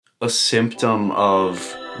a symptom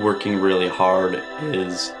of working really hard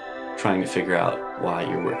is trying to figure out why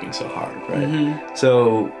you're working so hard, right? Mm-hmm.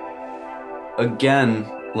 So, again,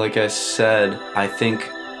 like I said, I think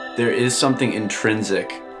there is something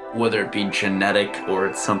intrinsic, whether it be genetic or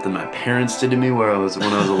it's something my parents did to me when I was a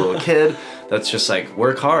little kid, that's just like,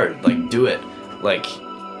 work hard, like, do it. Like,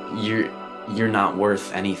 you're not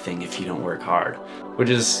worth anything if you don't work hard,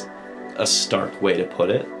 which is a stark way to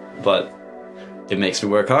put it, but it makes me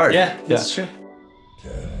work hard. Yeah, that's true.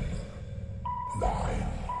 10, 9,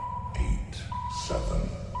 8, 7,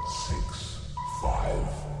 6,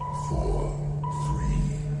 5, 4, 3,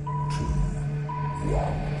 2,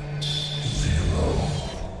 1, 0.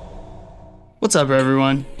 What's up,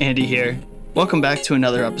 everyone? Andy here. Welcome back to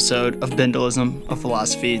another episode of Bindalism, a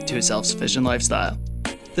philosophy to a self-sufficient lifestyle.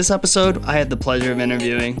 This episode, I had the pleasure of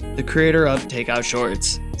interviewing the creator of Takeout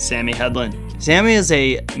Shorts, Sammy Hedlund. Sammy is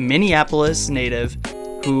a Minneapolis native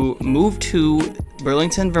who moved to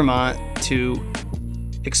Burlington, Vermont to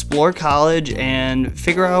explore college and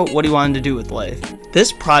figure out what he wanted to do with life.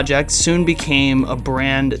 This project soon became a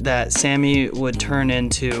brand that Sammy would turn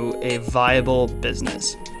into a viable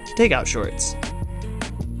business, Takeout Shorts.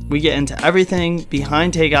 We get into everything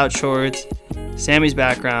behind Takeout Shorts, Sammy's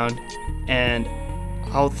background, and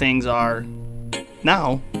how things are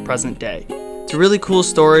now, present day. It's a really cool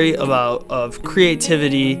story of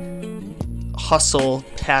creativity, hustle,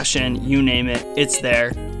 passion, you name it, it's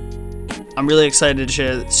there. I'm really excited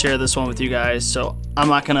to share this one with you guys, so I'm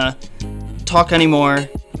not gonna talk anymore.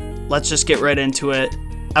 Let's just get right into it.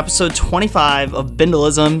 Episode 25 of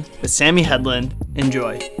Bindalism with Sammy Hedlund.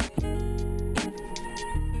 Enjoy.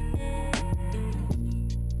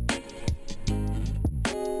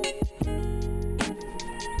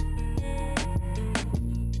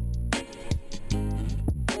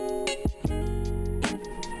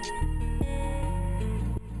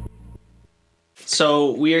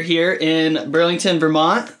 So we are here in Burlington,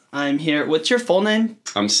 Vermont. I'm here. What's your full name?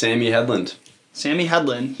 I'm Sammy Hedlund. Sammy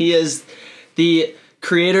Hedlund. He is the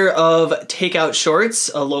creator of Takeout Shorts,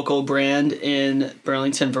 a local brand in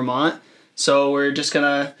Burlington, Vermont. So we're just going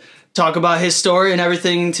to talk about his story and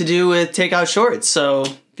everything to do with Takeout Shorts. So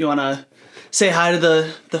if you want to say hi to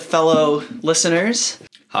the fellow listeners.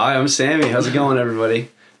 Hi, I'm Sammy. How's it going, everybody?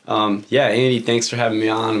 Andy, thanks for having me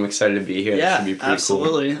on. I'm excited to be here. Yeah, It should be pretty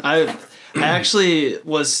absolutely. Cool. I actually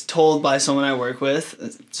was told by someone I work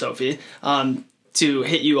with, Sophie, to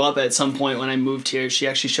hit you up at some point when I moved here. She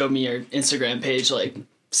actually showed me your Instagram page like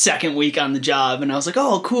second week on the job, and I was like,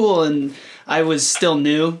 oh, cool. And I was still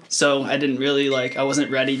new, so I didn't really I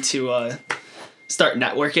wasn't ready to start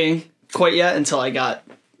networking quite yet until I got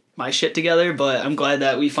my shit together. But I'm glad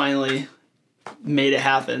that we finally made it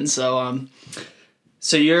happen. So,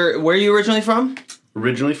 where are you originally from?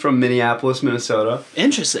 Originally from Minneapolis, Minnesota.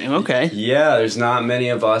 Interesting, okay. Yeah, there's not many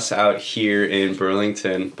of us out here in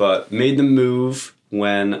Burlington, but made the move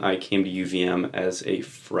when I came to UVM as a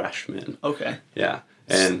freshman. Okay. Yeah.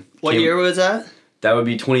 And what year was that? That would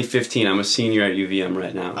be 2015. I'm a senior at UVM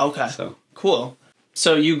right now. Okay. So cool.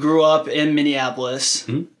 So you grew up in Minneapolis,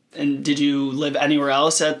 mm-hmm. and did you live anywhere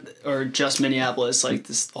else or just Minneapolis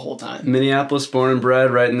this the whole time? Minneapolis, born and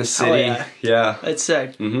bred, right in the city. Oh, yeah. That's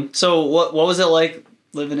sick. Mm-hmm. So what was it like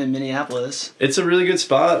living in Minneapolis? It's a really good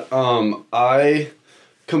spot. I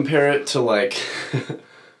compare it to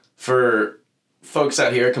for folks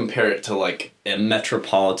out here, compare it to a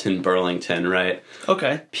metropolitan Burlington, right?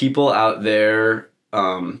 Okay. People out there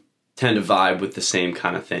tend to vibe with the same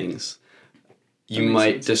kind of things. You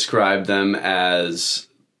might describe them as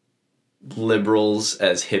liberals,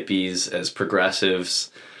 as hippies, as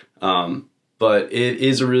progressives, but it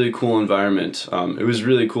is a really cool environment. It was a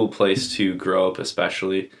really cool place to grow up,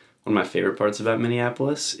 especially. One of my favorite parts about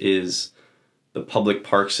Minneapolis is the public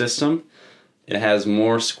park system. It has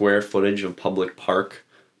more square footage of public park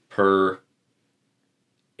per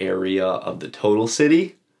area of the total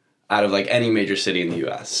city out of any major city in the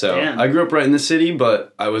U.S. So Damn. I grew up right in the city,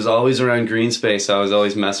 but I was always around green space. I was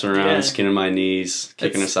always messing around, skinning my knees,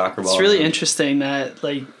 kicking a soccer ball. It's really interesting that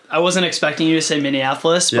I wasn't expecting you to say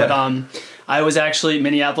Minneapolis, but I was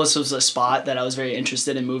Minneapolis was a spot that I was very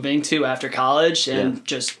interested in moving to after college, and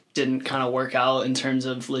just didn't kind of work out in terms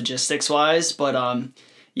of logistics wise. But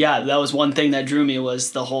that was one thing that drew me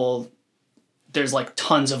was the whole. There's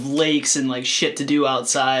tons of lakes and shit to do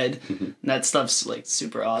outside. Mm-hmm. And that stuff's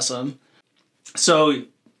super awesome. So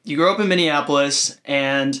you grew up in Minneapolis,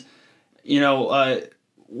 and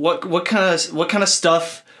what kind of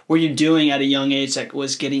stuff were you doing at a young age that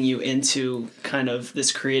was getting you into kind of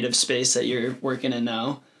this creative space that you're working in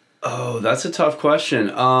now? Oh, that's a tough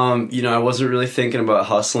question. I wasn't really thinking about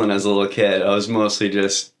hustling as a little kid. I was mostly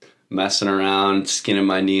just messing around, skinning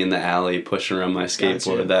my knee in the alley, pushing around my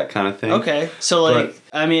skateboard, Gotcha. that kind of thing. Okay. So, like,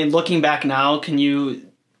 I mean, looking back now, can you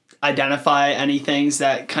identify any things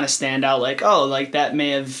that kind of stand out? Like, oh, like that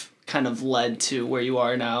may have kind of led to where you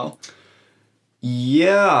are now.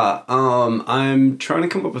 Yeah. I'm trying to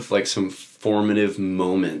come up with like some formative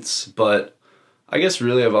moments, but I guess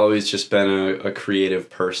really I've always just been a creative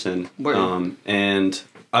person. And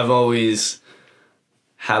I've always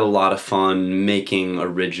had a lot of fun making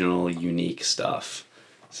original, unique stuff.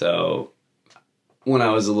 So when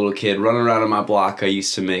I was a little kid running around on my block, I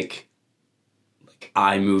used to make like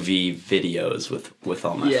iMovie videos with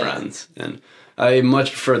all my friends. And I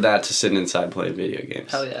much preferred that to sitting inside playing video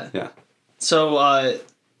games. Hell yeah. Yeah. So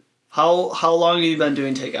how long have you been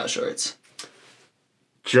doing takeout shorts?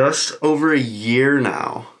 Just over a year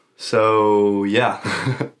now. So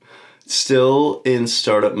yeah. Still in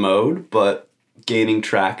startup mode, but gaining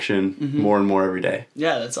traction more and more every day.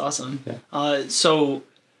 Yeah, that's awesome. Yeah. So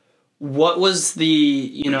what was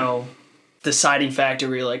the, deciding factor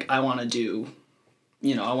where you're like, I want to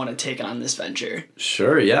take on this venture?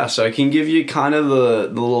 Sure, yeah. So I can give you kind of the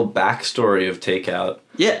little backstory of takeout.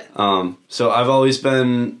 Yeah. So I've always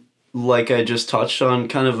been, like I just touched on,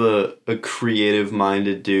 kind of a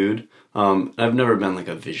creative-minded dude. I've never been like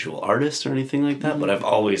a visual artist or anything like that, but I've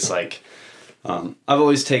always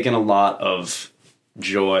taken a lot of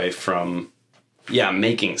joy from,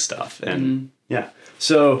 making stuff. And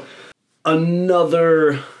so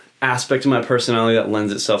another aspect of my personality that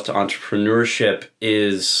lends itself to entrepreneurship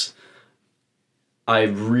is I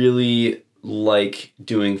really like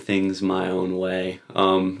doing things my own way.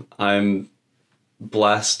 I'm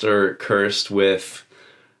blessed or cursed with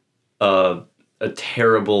a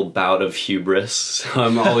terrible bout of hubris. So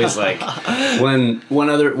I'm always like, when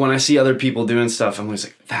I see other people doing stuff, I'm always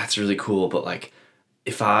like, that's really cool, but like,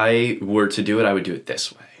 if I were to do it, I would do it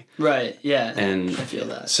this way. Right. Yeah. And I feel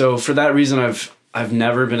that. So for that reason, I've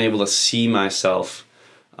never been able to see myself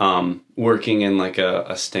working in like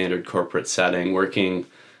a standard corporate setting, working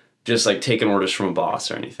just like taking orders from a boss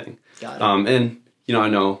or anything. Got it. And I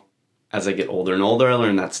know as I get older and older, I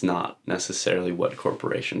learn that's not necessarily what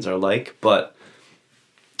corporations are like, but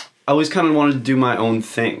I always kind of wanted to do my own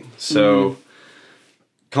thing. So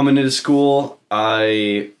coming into school,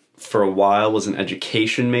 I, for a while, was an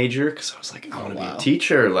education major because I was like, I want to be a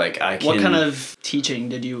teacher. Like I can. What kind of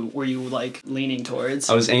teaching were you like leaning towards?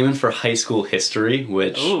 I was aiming for high school history,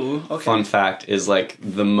 which, fun fact, is like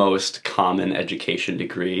the most common education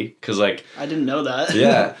degree. Because like, I didn't know that.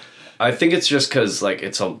 Yeah. I think it's just because like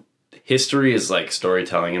history is like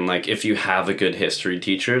storytelling, and like if you have a good history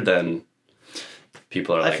teacher, then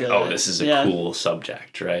people are like, oh, this is a cool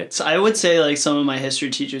subject, right? So I would say like some of my history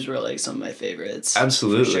teachers were like some of my favorites.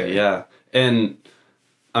 Absolutely, sure. Yeah. And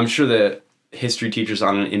I'm sure that history teachers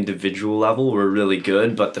on an individual level were really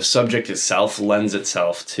good, but the subject itself lends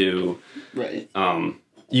itself to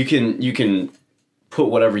you can put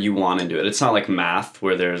whatever you want into it. It's not like math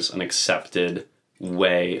where there's an accepted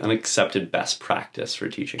best practice for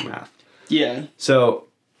teaching math. Yeah. So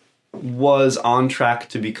was on track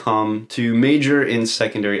to major in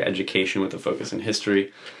secondary education with a focus in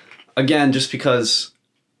history. Again, just because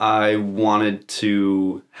I wanted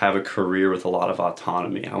to have a career with a lot of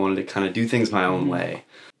autonomy. I wanted to kind of do things my own way.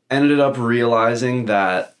 Ended up realizing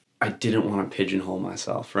that I didn't want to pigeonhole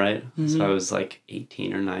myself, right? So I was like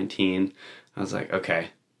 18 or 19. I was like,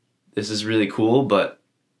 okay, this is really cool, but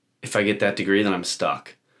if I get that degree, then I'm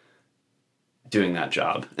stuck doing that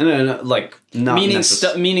job. And then like not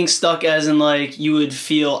meaning stuck as in like you would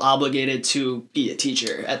feel obligated to be a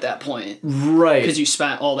teacher at that point. Right. Because you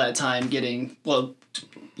spent all that time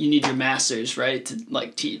you need your master's, right, to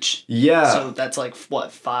like teach. Yeah. So that's like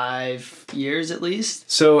what, 5 years at least?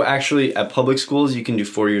 So actually at public schools you can do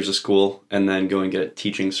 4 years of school and then go and get a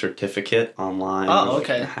teaching certificate online. Oh,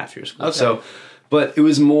 okay. Like a half year school. Okay. So but it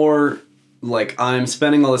was more like I'm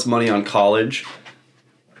spending all this money on college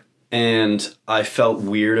and I felt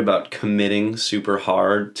weird about committing super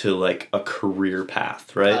hard to like a career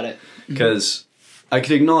path, right? Got it. Because I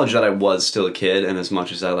could acknowledge that I was still a kid, and as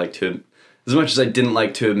much as I didn't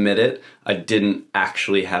like to admit it, I didn't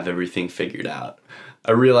actually have everything figured out.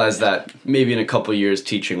 I realized that maybe in a couple of years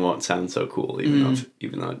teaching won't sound so cool, even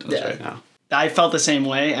though it does right now. I felt the same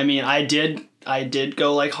way. I mean, I did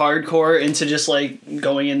go like hardcore into just like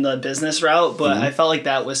going in the business route, but I felt like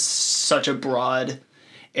that was such a broad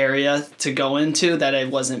area to go into that I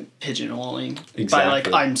wasn't pigeonholing by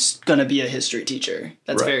like I'm gonna be a history teacher.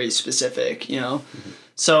 That's very specific,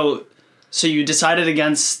 So you decided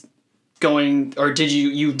against going, or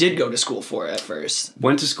you did go to school for it at first?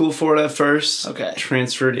 Went to school for it at first. Okay.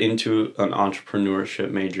 Transferred into an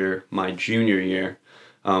entrepreneurship major my junior year,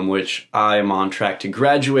 which I am on track to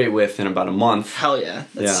graduate with in about a month. Hell yeah.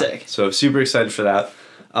 That's sick. So I'm super excited for that.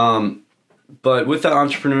 But with that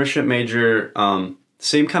entrepreneurship major,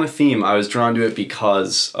 same kind of theme. I was drawn to it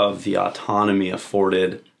because of the autonomy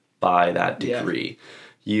afforded by that degree.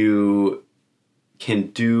 Yeah. You can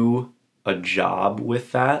do a job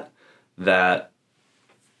with that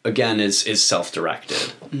again is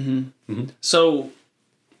self-directed. Mm-hmm. Mm-hmm. So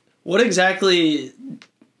what exactly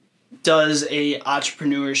does a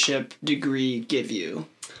entrepreneurship degree give you?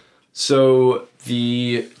 So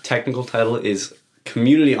the technical title is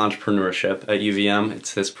Community Entrepreneurship at UVM.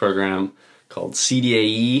 It's this program called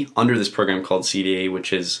CDAE, under this program called CDAE,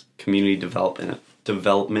 which is Community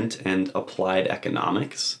Development and Applied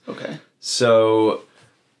Economics. Okay. So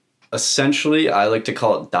essentially, I like to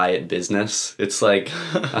call it diet business. It's like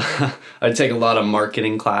I take a lot of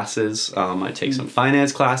marketing classes. I take some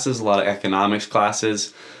finance classes, a lot of economics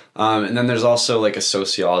classes. And then there's also like a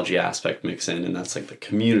sociology aspect mixed in, and that's like the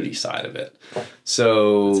community side of it.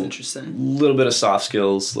 So that's interesting. A little bit of soft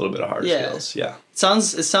skills, a little bit of hard skills. Yeah. It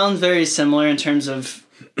sounds very similar in terms of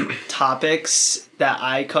topics that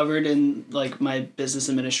I covered in like my business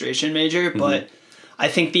administration major, but I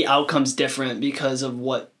think the outcome's different because of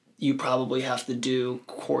what you probably have to do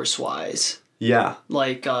course-wise. Yeah.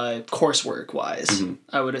 Like coursework-wise,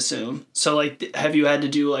 I would assume. So like, have you had to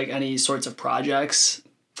do like any sorts of projects?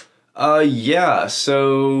 Yeah.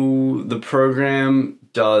 So the program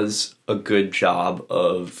does a good job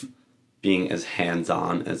of being as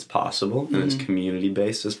hands-on as possible and as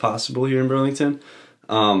community-based as possible here in Burlington,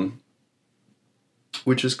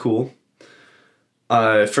 which is cool.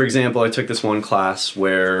 For example, I took this one class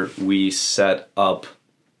where we set up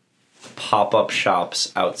pop-up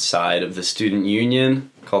shops outside of the student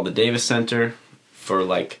union called the Davis Center for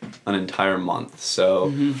like an entire month.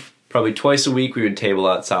 So probably twice a week we would table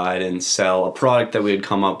outside and sell a product that we had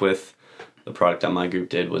come up with. The product that my group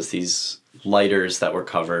did was these lighters that were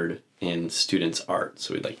covered in students' art.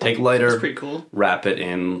 So we'd like take a lighter, that's pretty cool, wrap it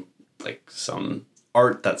in like some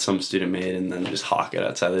art that some student made, and then just hawk it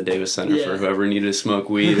outside the Davis Center for whoever needed to smoke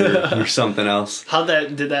weed or something else.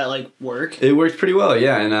 Did that like work? It worked pretty well,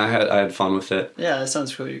 yeah, and I had fun with it. Yeah, that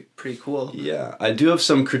sounds pretty cool. Yeah, I do have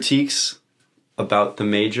some critiques about the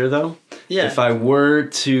major though. Yeah. If I were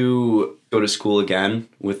to go to school again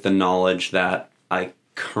with the knowledge that I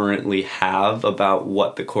currently have about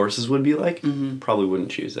what the courses would be like, probably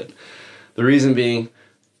wouldn't choose it. The reason being,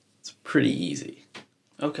 it's pretty easy.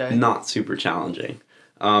 Okay. Not super challenging.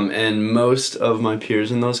 And most of my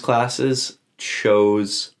peers in those classes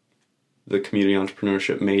chose the community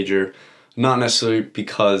entrepreneurship major, not necessarily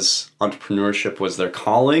because entrepreneurship was their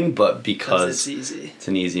calling, but because it's easy. It's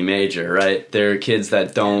an easy major, right? There are kids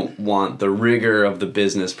that don't want the rigor of the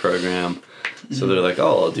business program, so they're like,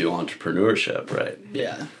 oh, I'll do entrepreneurship, right?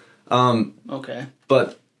 Yeah. Okay.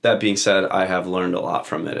 But that being said, I have learned a lot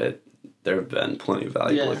from it. There have been plenty of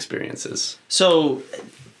valuable experiences. So,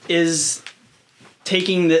 was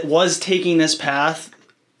taking this path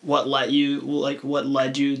what led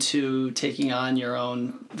you to taking on your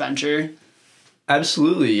own venture?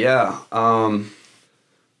 Absolutely, yeah.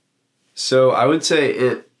 So I would say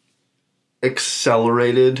it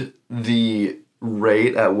accelerated the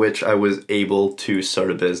rate at which I was able to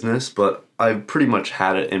start a business, but I pretty much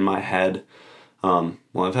had it in my head.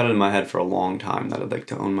 I've had it in my head for a long time that I'd like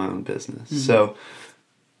to own my own business. So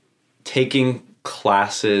taking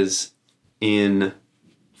classes in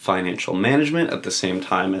financial management at the same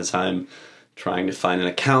time as I'm trying to find an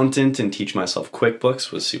accountant and teach myself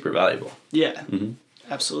QuickBooks was super valuable. Yeah,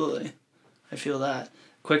 absolutely. I feel that.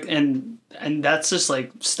 And that's just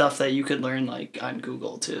like stuff that you could learn like on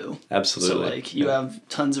Google too. Absolutely. So like you have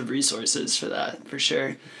tons of resources for that for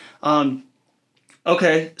sure.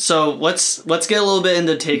 Okay, so let's get a little bit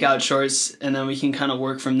into takeout shorts and then we can kind of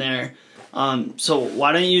work from there. So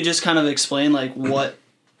why don't you just kind of explain like what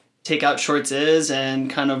takeout shorts is and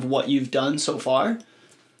kind of what you've done so far?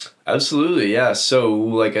 Absolutely, yeah. So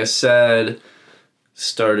like I said,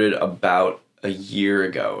 started about a year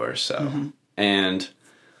ago or so. And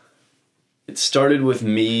it started with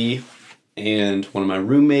me and one of my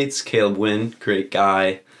roommates, Caleb Wynn, great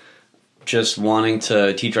guy, just wanting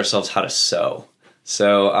to teach ourselves how to sew.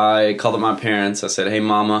 So I called up my parents. I said, hey,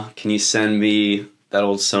 Mama, can you send me that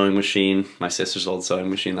old sewing machine, my sister's old sewing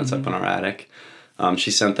machine that's up in our attic?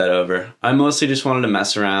 She sent that over. I mostly just wanted to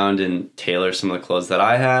mess around and tailor some of the clothes that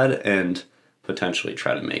I had and potentially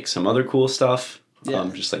try to make some other cool stuff Yeah.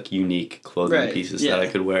 Just like unique clothing Right, pieces yeah. that I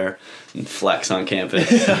could wear and flex on campus.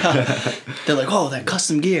 They're like, oh, that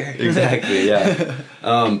custom gear. Exactly, yeah.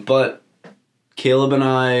 But Caleb and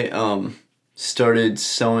I started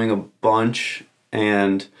sewing a bunch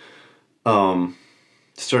and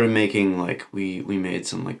started making, like, we made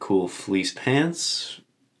some, like, cool fleece pants.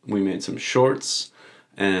 We made some shorts.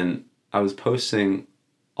 And I was posting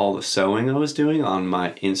all the sewing I was doing on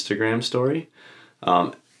my Instagram story.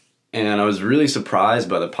 And I was really surprised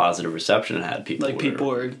by the positive reception it had. People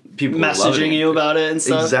were messaging you about it and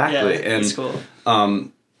stuff. Exactly. Yeah, and that's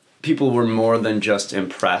cool. People were more than just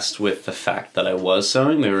impressed with the fact that I was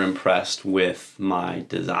sewing. They were impressed with my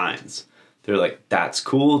designs. They were like, that's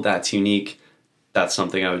cool, that's unique, that's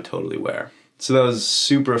something I would totally wear. So that was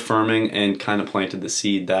super affirming and kind of planted the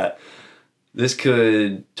seed that this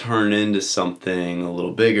could turn into something a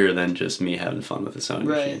little bigger than just me having fun with a sewing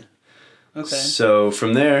machine. Okay. So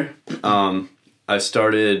from there, I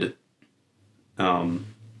started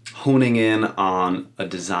honing in on a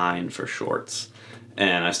design for shorts.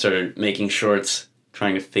 And I started making shorts,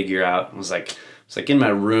 trying to figure out, I was like in my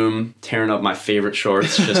room, tearing up my favorite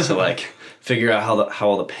shorts just to like figure out how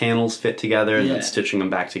all the panels fit together and then stitching them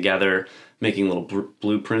back together, making little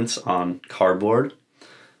blueprints on cardboard.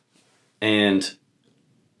 And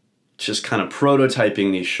just kind of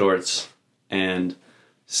prototyping these shorts and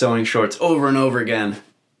sewing shorts over and over again.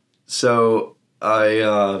 So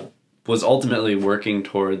I was ultimately working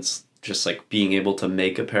towards just like being able to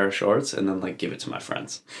make a pair of shorts and then like give it to my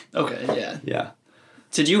friends. Okay, yeah. Yeah.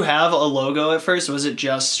 Did you have a logo at first, or was it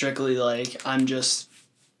just strictly like, I'm just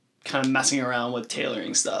kind of messing around with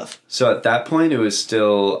tailoring stuff? So at that point it was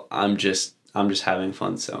still I'm just having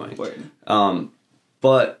fun sewing. Word.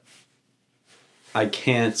 But I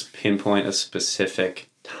can't pinpoint a specific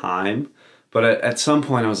time. But at some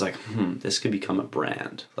point I was like, this could become a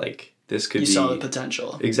brand. Like this could be... You saw the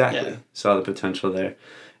potential. Exactly. Yeah. Saw the potential there.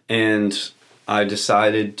 And I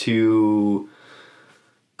decided to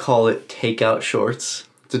call it Takeout Shorts.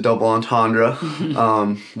 It's a double entendre.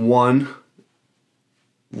 One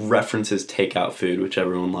references takeout food, which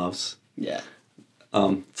everyone loves. Yeah.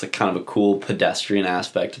 It's like kind of a cool pedestrian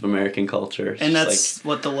aspect of American culture. It's and just that's like,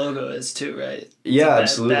 what the logo is too, right? Yeah,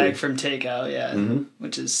 it's absolutely. Bag from takeout, yeah. Mm-hmm.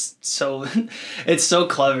 Which is so, it's so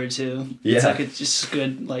clever too. Yeah. It's like it's just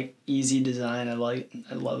good, like easy design. I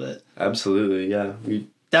love it. Absolutely, yeah.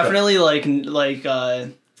 Definitely like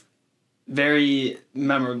very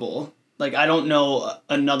memorable. Like I don't know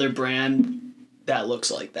another brand that looks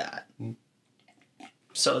like that.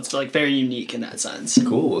 So it's like very unique in that sense.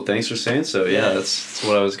 Cool. Well, thanks for saying so. Yeah, that's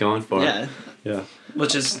what I was going for. Yeah. Yeah.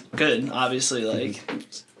 Which is good, obviously. Like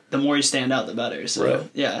the more you stand out, the better. So Right.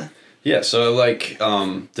 yeah. Yeah. So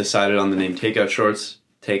I decided on the name Takeout Shorts.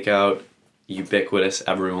 Takeout, ubiquitous.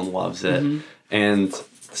 Everyone loves it. Mm-hmm. And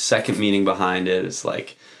the second meaning behind it is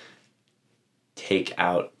like take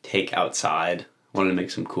outside. I wanted to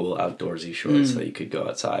make some cool outdoorsy shorts that you could go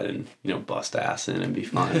outside and bust ass in and be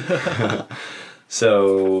fun.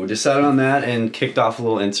 So decided on that and kicked off a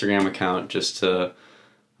little Instagram account just to,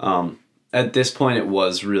 at this point it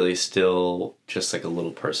was really still just like a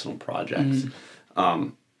little personal project.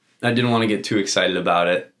 I didn't want to get too excited about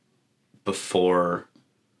it before,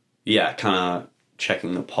 kind of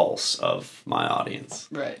checking the pulse of my audience.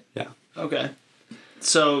 Right. Yeah. Okay.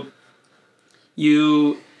 So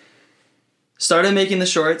you started making the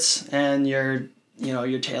shorts and your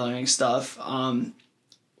tailoring stuff.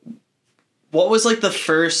 What was like the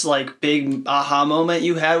first like big aha moment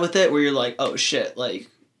you had with it where you're like, oh shit, like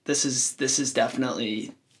this is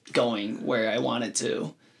definitely going where I want it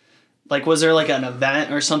to? Like was there like an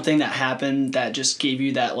event or something that happened that just gave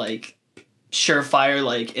you that like surefire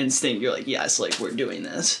like instinct? You're like, yes, like we're doing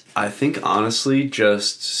this. I think honestly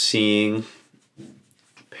just seeing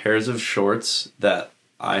pairs of shorts that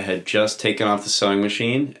I had just taken off the sewing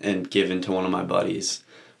machine and given to one of my buddies,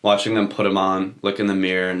 watching them put them on, look in the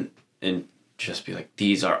mirror and just be like,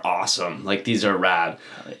 these are awesome. Like, these are rad.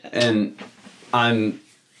 Oh, yeah. And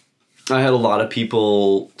I had a lot of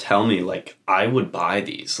people tell me, like, I would buy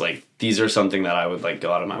these. Like, these are something that I would, like,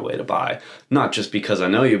 go out of my way to buy. Not just because I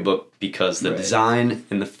know you, but because the design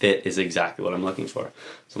and the fit is exactly what I'm looking for.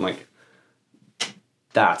 So I'm like,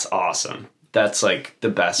 that's awesome. That's, like, the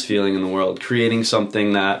best feeling in the world. Creating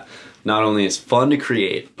something that not only is fun to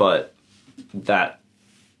create, but that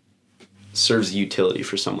serves utility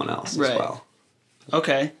for someone else as well.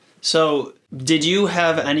 Okay. So did you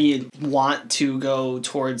have any want to go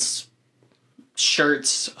towards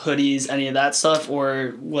shirts, hoodies, any of that stuff?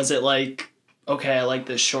 Or was it like okay, I like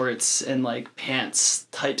the shorts and like pants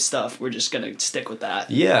type stuff, we're just gonna stick with that?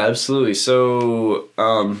 Yeah, absolutely. So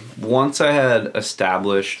once I had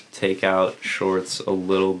established takeout shorts a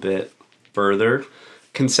little bit further,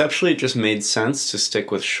 conceptually it just made sense to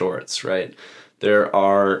stick with shorts, right? There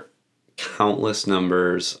are countless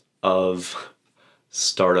numbers of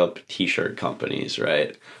startup t-shirt companies,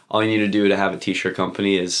 right? All you need to do to have a t-shirt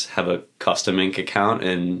company is have a custom ink account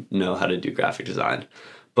and know how to do graphic design.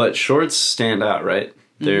 But shorts stand out, right?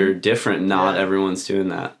 They're different. Not everyone's doing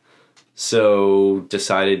that. So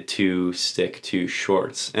decided to stick to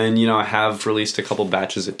shorts. And, you know, I have released a couple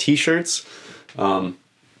batches of t-shirts,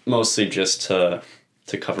 mostly just to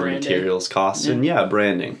cover Branding. materials costs and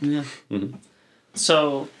branding. Yeah.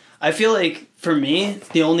 So I feel like for me,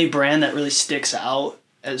 the only brand that really sticks out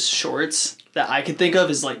as shorts that I could think of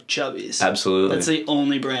is like Chubbies. Absolutely. That's the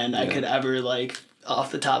only brand I could ever like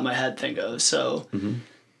off the top of my head think of. So,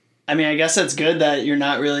 I mean, I guess that's good that you're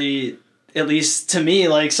not really, at least to me,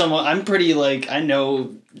 like someone, I'm pretty like, I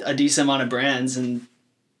know a decent amount of brands, and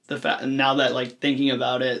the fact now that like thinking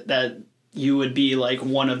about it, that you would be like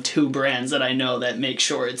one of two brands that I know that make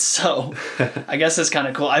shorts. So I guess that's kind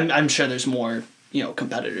of cool. I'm sure there's more, you know,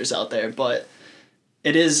 competitors out there, but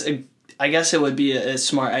it is, I guess it would be a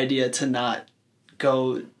smart idea to not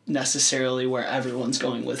go necessarily where everyone's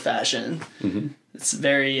going with fashion. It's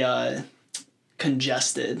very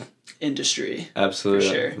congested industry. Absolutely.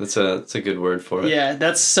 For sure. That's a good word for it. Yeah,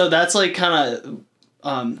 that's like kind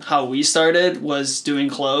of how we started, was doing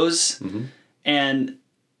clothes, and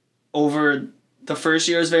over the first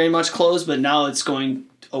year is very much clothes, but now it's going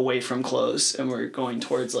away from clothes and we're going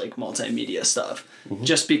towards like multimedia stuff,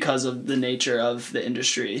 just because of the nature of the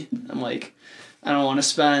industry. I'm like, I don't want to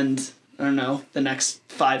spend, I don't know, the next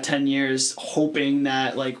 5-10 years hoping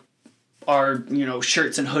that like our, you know,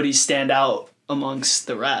 shirts and hoodies stand out amongst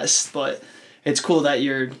the rest, but it's cool that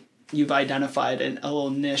you've identified a little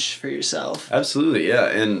niche for yourself. Absolutely, yeah.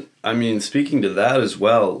 And I mean, speaking to that as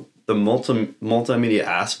well, the multimedia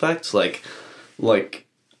aspects, like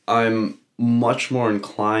I'm much more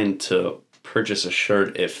inclined to purchase a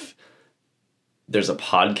shirt if there's a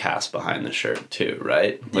podcast behind the shirt too,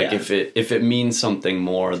 right? Like if it means something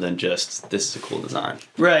more than just this is a cool design.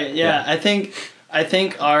 Right, yeah. I think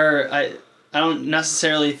I don't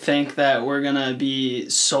necessarily think that we're gonna be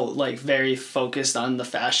so like very focused on the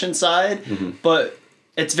fashion side, but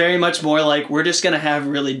it's very much more like we're just gonna have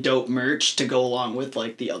really dope merch to go along with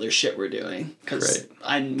like the other shit we're doing, because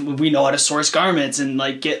we know how to source garments and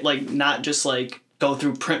like get like not just like go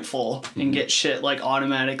through Printful and get shit like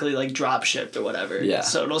automatically like drop shipped or whatever. Yeah.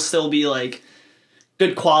 So it'll still be like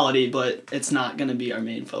good quality, but it's not gonna be our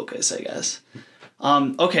main focus, I guess.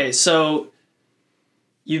 Okay, so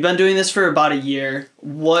you've been doing this for about a year.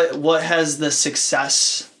 What has the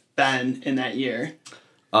success been in that year?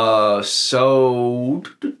 So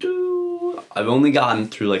I've only gotten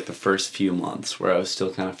through like the first few months where I was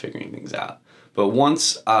still kind of figuring things out. But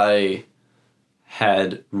once I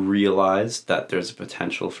had realized that there's a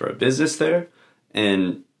potential for a business there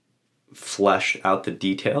and fleshed out the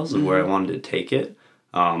details of where I wanted to take it,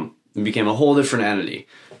 it became a whole different entity.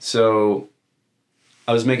 So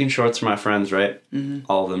I was making shorts for my friends, right?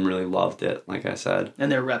 All of them really loved it, like I said. And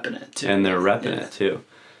they're repping it too.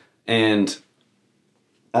 And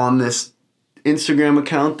on this Instagram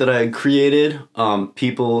account that I had created,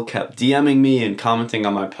 people kept DMing me and commenting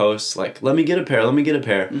on my posts like, let me get a pair.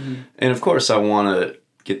 And of course I want to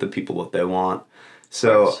get the people what they want.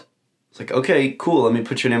 So it's like, okay, cool. Let me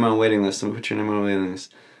put your name on a waiting list.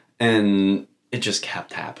 And it just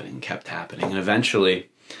kept happening. And eventually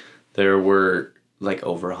there were like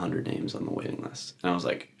over 100 names on the waiting list. And I was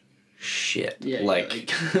like, shit. Yeah,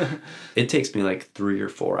 like it takes me like 3 or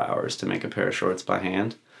 4 hours to make a pair of shorts by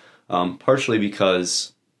hand. Partially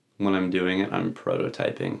because when I'm doing it, I'm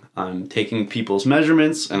prototyping. I'm taking people's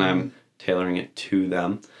measurements and I'm tailoring it to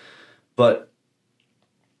them. But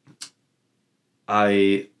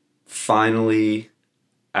I finally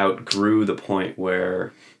outgrew the point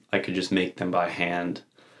where I could just make them by hand.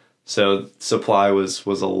 So supply was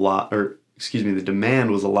a lot, or excuse me, the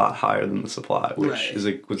demand was a lot higher than the supply, which is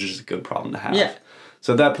a good problem to have. Yeah.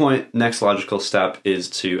 So at that point, next logical step is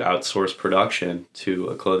to outsource production to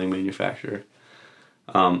a clothing manufacturer.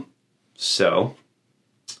 So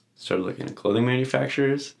started looking at clothing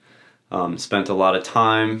manufacturers, spent a lot of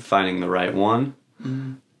time finding the right one,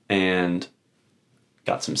 and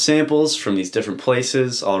got some samples from these different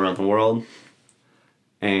places all around the world,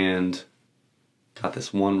 and got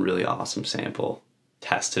this one really awesome sample,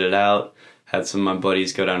 tested it out, had some of my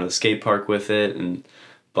buddies go down to the skate park with it, and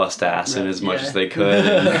bust ass in as much Yeah. as they could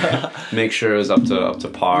and make sure it was up to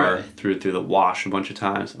par. Right. Through the wash a bunch of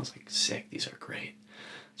times. And I was like, sick, these are great.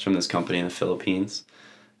 It's from this company in the Philippines.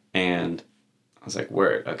 And I was like,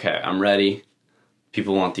 word, okay, I'm ready.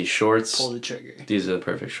 People want these shorts. Pull the trigger. These are the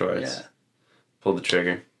perfect shorts. Yeah. Pulled the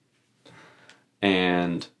trigger.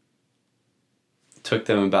 And it took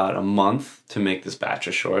them about a month to make this batch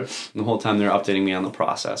of shorts. The whole time they're updating me on the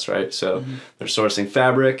process, right? So they're sourcing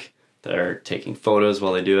fabric. They're taking photos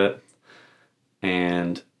while they do it.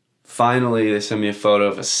 And finally, they sent me a photo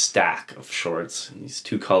of a stack of shorts in these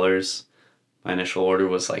 2 colors. My initial order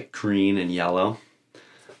was like green and yellow.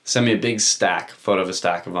 Send me a big photo of a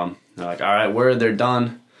stack of them. They're like, all right, word, they're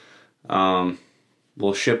done.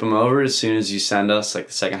 We'll ship them over as soon as you send us like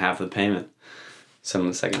the second half of the payment. Send them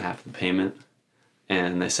the second half of the payment.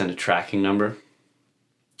 And they send a tracking number.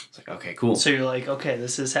 It's like, okay, cool. So you're like, okay,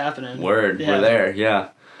 this is happening. Word, Yeah. we're there, yeah.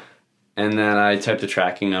 And then I typed the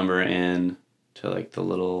tracking number in to like the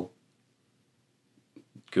little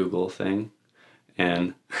Google thing.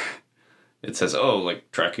 And it says, oh,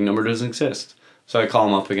 like tracking number doesn't exist. So I call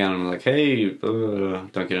them up again and I'm like, hey,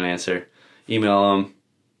 don't get an answer. Email them.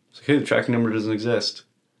 It's like, hey, the tracking number doesn't exist.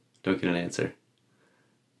 Don't get an answer.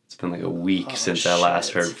 It's been like a week since I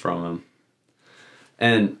last heard from him.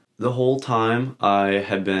 And the whole time I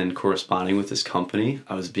had been corresponding with this company,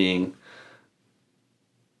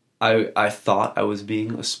 I thought I was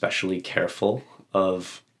being especially careful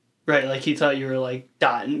of... Right, like he thought you were like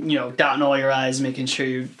dotting all your I's, making sure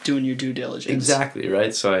you're doing your due diligence. Exactly,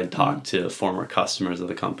 right? So I talked to former customers of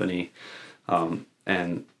the company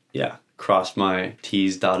and, yeah, crossed my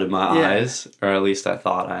T's, dotted my I's, or at least I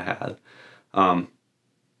thought I had.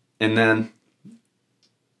 And then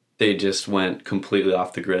they just went completely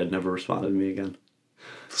off the grid, never responded to me again.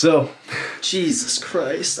 So... Jesus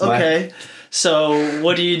Christ. Okay. So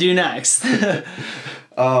what do you do next?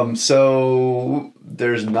 So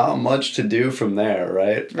there's not much to do from there,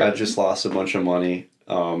 right? I just lost a bunch of money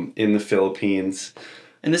in the Philippines.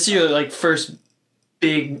 And this is your like first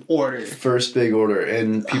big order. First big order,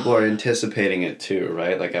 and people are anticipating it too,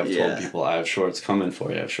 right? Like I've told people, I have shorts coming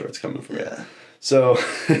for you. I have shorts coming for you. So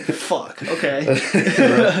fuck. Okay.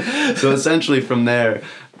 So essentially from there,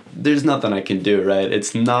 there's nothing I can do, right?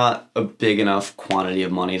 It's not a big enough quantity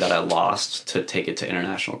of money that I lost to take it to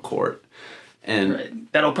international court. And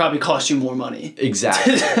that'll probably cost you more money.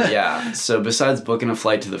 Exactly, yeah. So besides booking a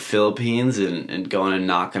flight to the Philippines and going and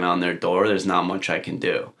knocking on their door, there's not much I can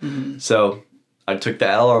do. Mm-hmm. So I took the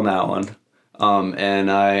L on that one,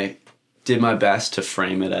 and I did my best to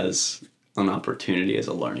frame it as an opportunity, as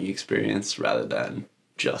a learning experience, rather than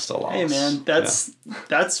just a loss. Hey man,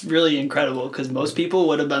 that's really incredible, because most people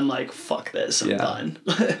would have been like, fuck this, I'm done.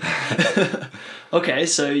 Okay,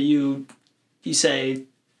 so you say...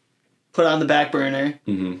 put it on the back burner.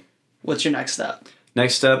 Mm-hmm. What's your next step?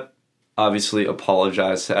 Next step, obviously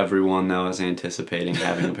apologize to everyone that was anticipating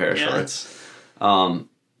having a pair of shorts.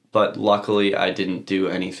 But luckily I didn't do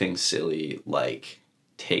anything silly like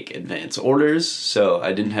take advance orders, so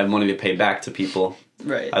I didn't have money to pay back to people.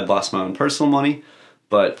 Right. I'd lost my own personal money,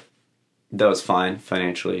 but that was fine.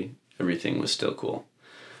 Financially, everything was still cool.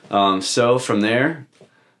 So from there,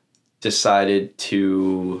 decided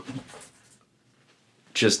to...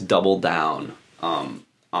 just double down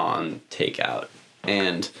on takeout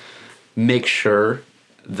and make sure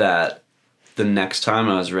that the next time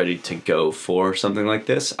I was ready to go for something like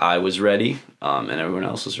this, I was ready and everyone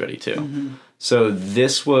else was ready too. Mm-hmm. So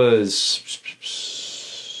this was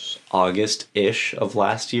August-ish of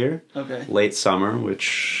last year. Okay. Late summer,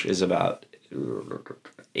 which is about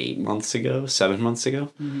 7 months ago.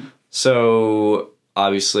 Mm-hmm. So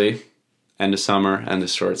obviously, end of summer, end of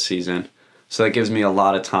short season. So that gives me a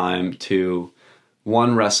lot of time to,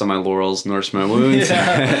 one, rest on my laurels, nurse my wounds,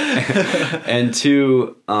 and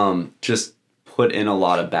two, just put in a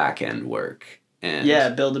lot of back end work.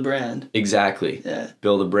 And build a brand. Exactly. Yeah.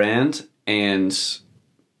 Build a brand and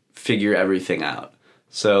figure everything out.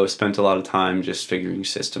 So spent a lot of time just figuring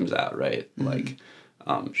systems out, right? Mm-hmm.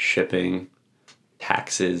 Like shipping,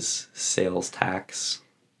 taxes, sales tax,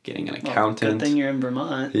 getting an accountant. Good thing you're in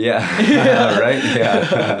Vermont. Yeah. Right?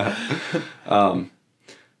 Yeah.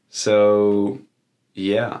 So,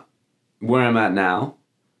 yeah. Where I'm at now,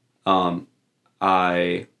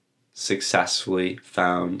 I successfully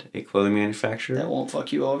found a clothing manufacturer. That won't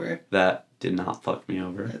fuck you over? That did not fuck me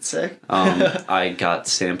over. That's sick. I got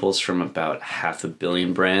samples from about 500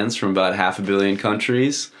 million brands from about 500 million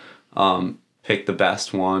countries. Picked the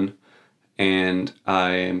best one. And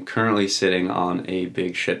I am currently sitting on a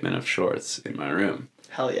big shipment of shorts in my room.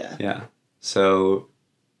 Hell yeah. Yeah. So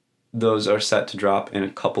those are set to drop in a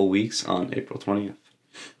couple weeks on April 20th.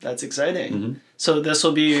 That's exciting. Mm-hmm. So this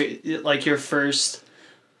will be like your first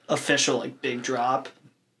official like big drop.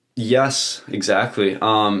 Yes, exactly.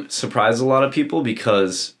 Surprised a lot of people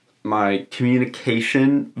because my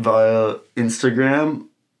communication via Instagram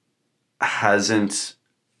hasn't.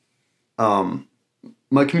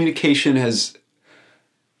 My communication has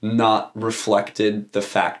not reflected the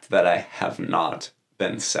fact that I have not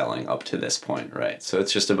been selling up to this point, right? So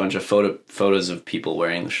it's just a bunch of photos of people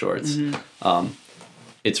wearing the shorts. Mm-hmm.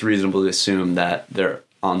 It's reasonable to assume that they're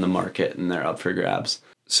on the market and they're up for grabs.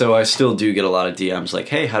 So I still do get a lot of DMs like,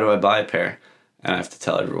 hey, how do I buy a pair? And I have to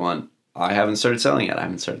tell everyone, I haven't started selling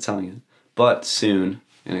it. But soon,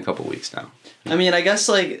 in a couple weeks now. I mean, I guess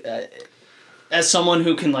like as someone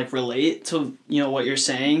who can like relate to, what you're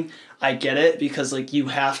saying, I get it because like you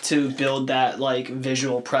have to build that like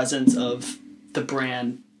visual presence of the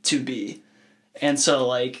brand to be. And so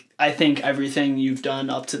like I think everything you've done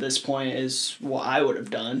up to this point is what I would have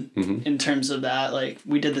done in terms of that. Like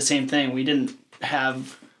we did the same thing. We didn't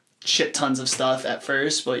have shit tons of stuff at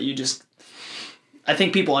first, but I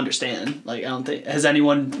think people understand. Like I don't think has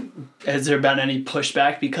there been any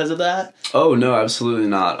pushback because of that? Oh no, absolutely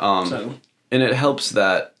not. And it helps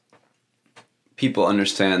that people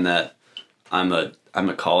understand that I'm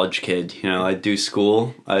a college kid. I do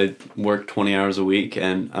school. I work 20 hours a week,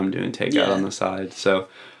 and I'm doing takeout on the side. So,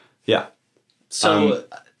 yeah. So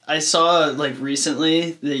I saw like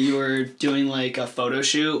recently that you were doing like a photo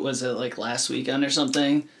shoot. Was it like last weekend or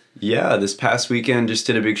something? Yeah, this past weekend just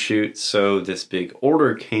did a big shoot. So this big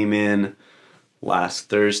order came in last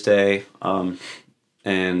Thursday, and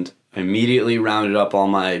I immediately rounded up all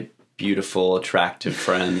my beautiful, attractive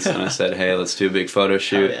friends, and I said, hey, let's do a big photo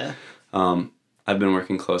shoot. Oh, yeah. I've been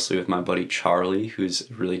working closely with my buddy Charlie, who's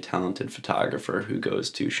a really talented photographer who goes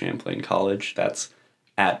to Champlain College. That's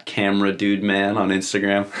at Camera Dude Man on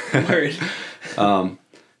Instagram. Word.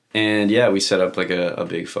 And yeah, we set up like a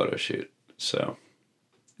big photo shoot. So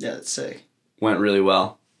yeah, that's sick. Went really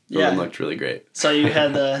well. Yeah, looked really great. So you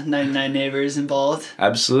had the 99 neighbors involved?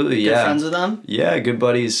 Absolutely, good friends with them? Yeah, good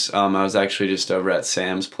buddies. I was actually just over at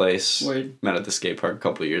Sam's place. Word. Met at the skate park a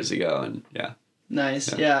couple of years ago, and yeah.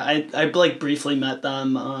 Nice. Yeah, I like briefly met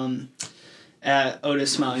them at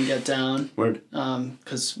Otis Mountain Get Down. Word.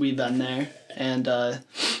 Because we've been there, and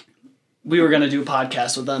we were gonna do a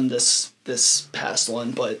podcast with them this past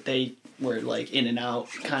one, but they were like in and out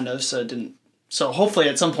kind of, so it didn't. So hopefully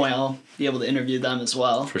at some point I'll be able to interview them as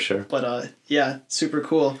well. For sure. But yeah, super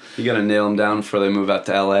cool. You gotta nail them down before they move out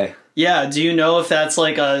to LA. Yeah. Do you know if that's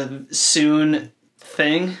like a soon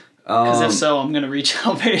thing? Because if so, I'm gonna reach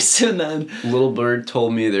out very soon then. Little Bird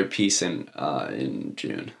told me they're piecing in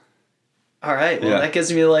June. All right. Well, that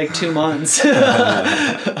gives me like 2 months.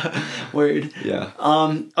 Word. Yeah.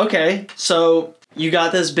 Okay. So you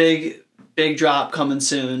got this big drop coming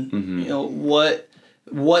soon. Mm-hmm.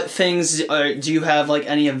 What things do you have like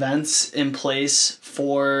any events in place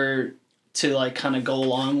to like kind of go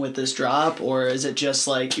along with this drop, or is it just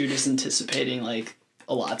like you're just anticipating like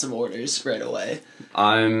lots of orders right away?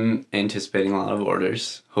 I'm anticipating a lot of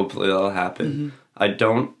orders. Hopefully that'll happen. Mm-hmm. I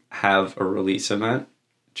don't have a release event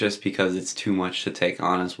just because it's too much to take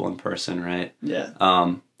on as one person, right? Yeah.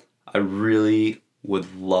 I really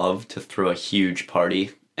would love to throw a huge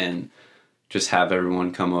party and just have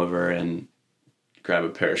everyone come over and grab a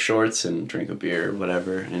pair of shorts and drink a beer or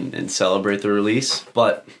whatever and celebrate the release.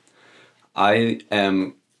 But I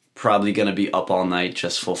am probably going to be up all night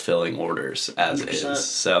just fulfilling orders as 100%. Is.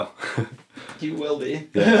 So you will be.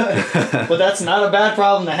 Yeah. But that's not a bad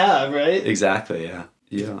problem to have, right? Exactly, yeah.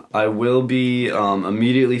 Yeah. I will be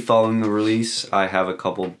immediately following the release. I have a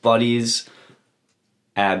couple buddies,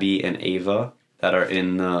 Abby and Ava, that are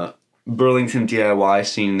in the Burlington DIY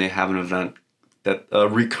scene. They have an event, a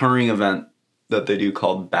recurring event that they do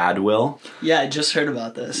called Badwill. Yeah, I just heard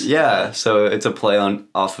about this. Yeah, so it's a play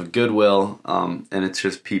off of Goodwill, and it's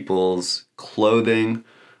just people's clothing,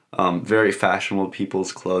 very fashionable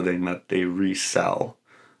people's clothing that they resell.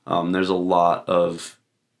 There's a lot of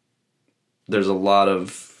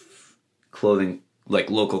clothing, like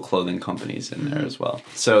local clothing companies in there as well.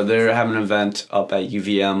 So they're having an event up at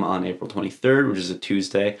UVM on April 23rd, which is a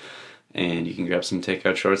Tuesday, and you can grab some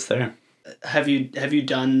takeout shorts there. Have you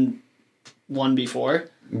done one before?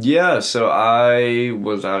 Yeah, so I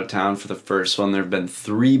was out of town for the first one. There have been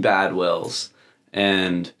 3 Badwills,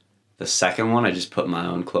 and the second one I just put my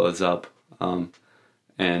own clothes up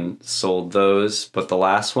and sold those. But the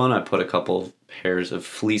last one I put a couple pairs of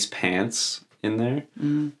fleece pants in there.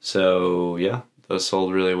 Mm-hmm. So yeah, those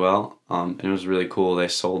sold really well. And it was really cool. They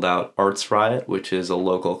sold out Arts Riot, which is a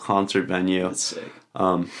local concert venue. That's sick.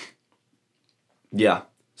 Yeah.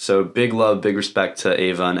 So big love, big respect to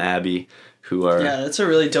Ava and Abby, who are... Yeah, that's a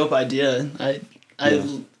really dope idea.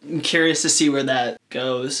 I'm curious to see where that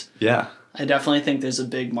goes. Yeah. I definitely think there's a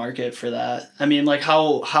big market for that. I mean, like,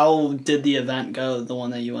 how did the event go, the one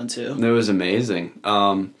that you went to? It was amazing.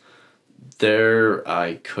 I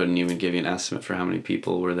couldn't even give you an estimate for how many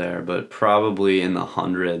people were there, but probably in the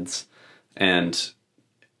hundreds. And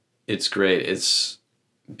it's great. It's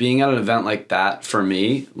being at an event like that for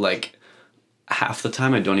me, like half the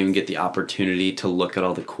time I don't even get the opportunity to look at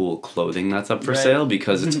all the cool clothing that's up for sale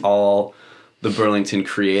because it's all the Burlington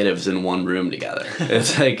creatives in one room together.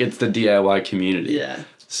 It's like, it's the DIY community. Yeah.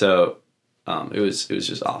 So it was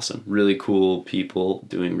just awesome. Really cool people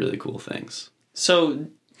doing really cool things. So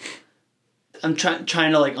I'm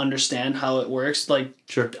trying to like understand how it works. Like,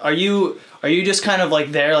 sure. Are you just kind of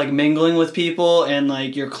like there, like mingling with people, and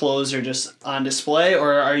like your clothes are just on display,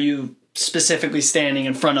 or are you specifically standing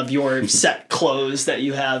in front of your set clothes that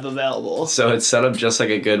you have available? So it's set up just like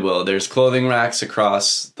a Goodwill. There's clothing racks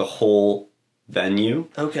across the whole venue.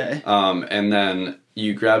 Okay. And then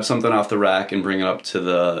you grab something off the rack and bring it up to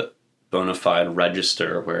the bona fide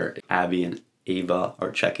register where Abby and Ava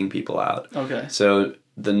are checking people out. Okay. So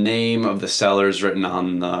the name of the seller is written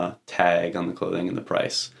on the tag on the clothing and the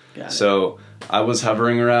price. Got it. So I was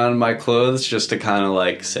hovering around my clothes just to kind of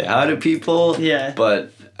like say hi to people. Yeah.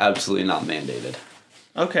 But absolutely not mandated.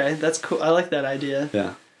 Okay, that's cool. I like that idea.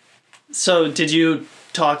 Yeah. So did you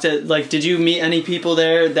did you meet any people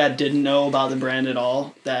there that didn't know about the brand at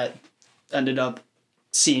all that ended up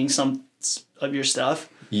seeing some of your stuff?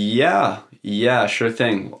 Yeah, sure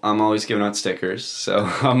thing. I'm always giving out stickers, so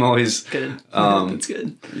I'm always good. That's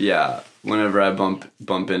good. Yeah, whenever I bump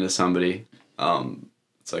into somebody,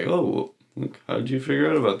 it's like, oh, look, how did you figure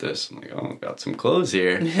out about this? I'm like, oh, got some clothes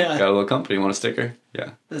here. Yeah. Got a little company. Want a sticker?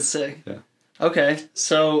 Yeah. That's sick. Yeah. Okay,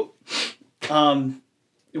 so,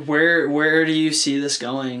 where do you see this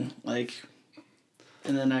going? Like,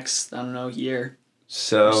 in the next, I don't know, year?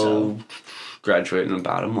 So, graduate in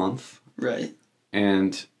about a month. Right.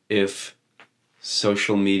 And if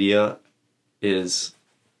social media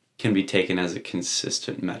can be taken as a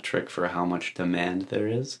consistent metric for how much demand there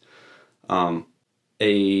is,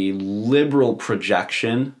 a liberal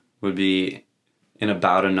projection would be in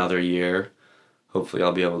about another year, hopefully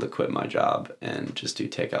I'll be able to quit my job and just do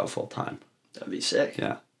takeout full time. That'd be sick.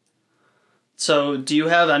 Yeah. So do you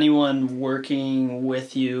have anyone working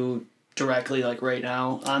with you directly, like right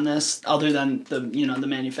now, on this, other than the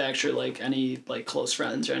manufacturer, like any like close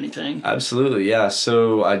friends or anything? Absolutely, yeah.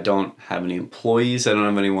 So I don't have any employees. I don't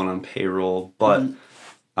have anyone on payroll, but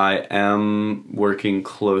I am working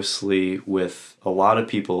closely with a lot of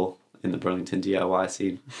people in the Burlington DIY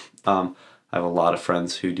scene. I have a lot of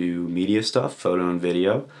friends who do media stuff, photo and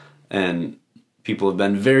video, and people have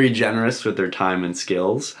been very generous with their time and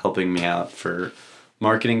skills, helping me out for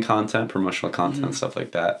marketing content, promotional content, stuff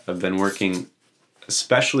like that. I've been working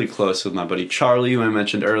especially close with my buddy Charlie, who I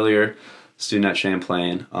mentioned earlier, student at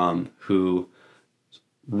Champlain, who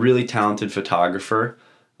really talented photographer,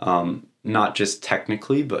 not just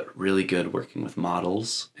technically, but really good working with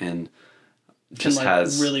models and just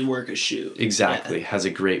has really work a shoot. Exactly. Yeah. Has a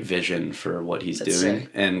great vision for what he's That's doing sick.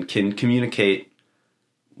 And can communicate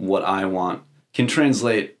what I want, can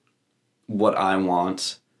translate what I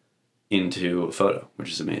want into a photo,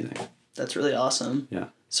 which is amazing. That's really awesome. Yeah.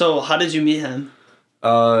 So how did you meet him?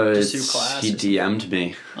 Just through class? He DM'd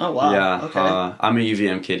me. Oh, wow. Yeah. Okay. I'm a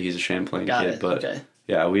UVM kid. He's a Champlain Got kid. it. But okay.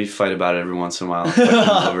 Yeah, we fight about it every once in a while.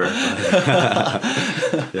 Over.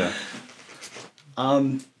 Yeah.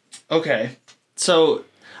 Okay. So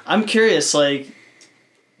I'm curious, like,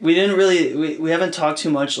 we haven't talked too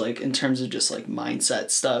much, like, in terms of just like mindset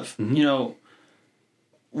stuff. Mm-hmm.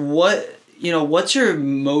 What's your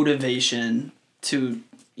motivation to,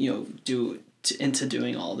 into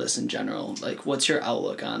doing all this in general? Like, what's your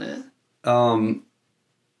outlook on it?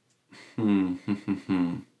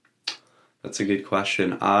 That's a good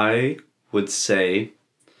question. I would say,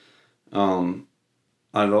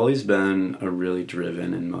 I've always been a really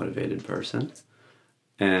driven and motivated person.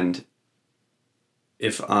 And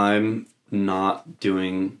if I'm not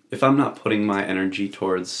putting my energy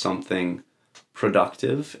towards something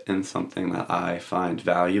productive and something that I find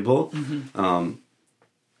valuable,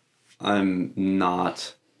 I'm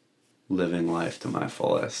not living life to my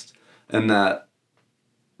fullest. And that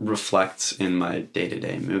reflects in my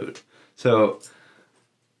day-to-day mood. So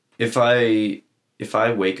if I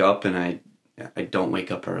wake up and I don't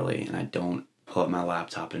wake up early and I don't pull up my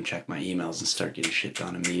laptop and check my emails and start getting shit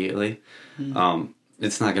done immediately,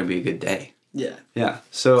 it's not going to be a good day. Yeah. Yeah.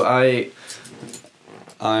 So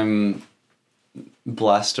I'm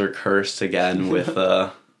blessed or cursed again with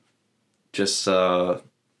just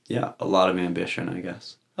yeah, a lot of ambition, I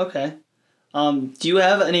guess. Okay. Do you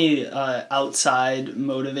have any outside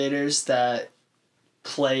motivators that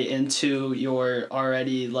play into your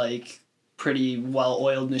already like pretty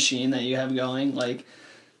well-oiled machine that you have going? Like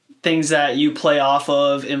things that you play off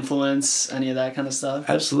of, influence, any of that kind of stuff?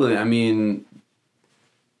 Absolutely. I mean,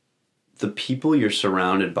 the people you're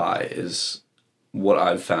surrounded by is what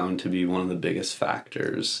I've found to be one of the biggest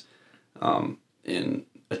factors in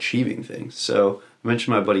achieving things. So I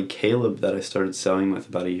mentioned my buddy Caleb that I started sewing with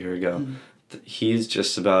about a year ago. He's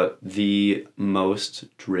just about the most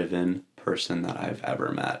driven person that I've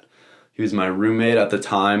ever met. He was my roommate at the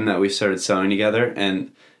time that we started sewing together,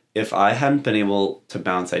 and if I hadn't been able to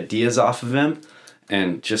bounce ideas off of him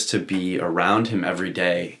and just to be around him every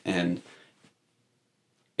day and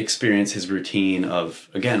experience his routine of,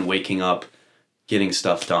 again, waking up, getting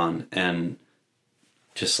stuff done, and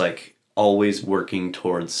just like always working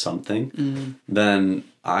towards something, then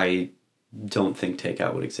I don't think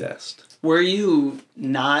takeout would exist. Were you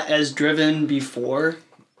not as driven before?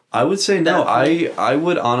 I would say no. I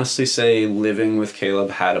would honestly say living with Caleb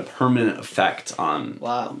had a permanent effect on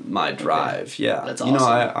my drive. Okay. Yeah. That's awesome. You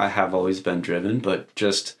know, I have always been driven, but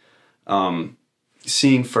just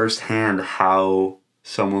seeing firsthand how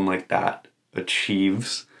someone like that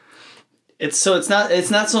achieves. It's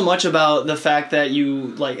not so much about the fact that you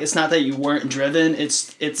like, it's not that you weren't driven,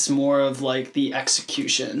 it's more of like the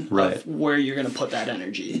execution of where you're going to put that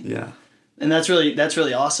energy. Yeah. And that's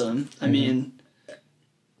really awesome. I mean,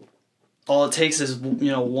 all it takes is,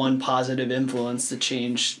 you know, one positive influence to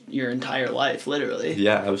change your entire life, literally.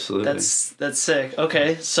 Yeah, absolutely. That's sick.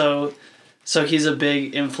 Okay, so he's a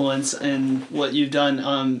big influence in what you've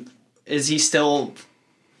done. Is he still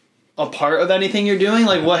a part of anything you're doing?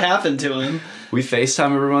 Like, what happened to him? We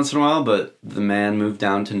FaceTime every once in a while, but the man moved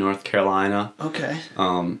down to North Carolina. Okay.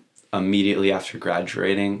 Immediately after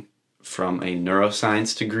graduating from a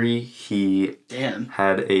neuroscience degree, he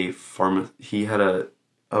had a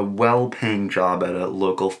well-paying job at a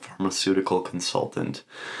local pharmaceutical consultant.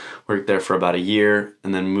 Worked there for about a year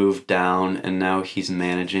and then moved down, and now he's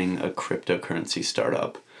managing a cryptocurrency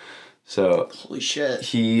startup. So holy shit.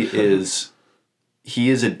 He is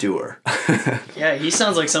a doer. Yeah, he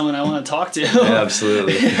sounds like someone I want to talk to. Yeah,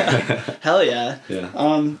 absolutely. Yeah. Hell yeah.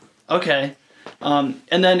 Yeah. Okay. And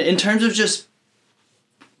then in terms of just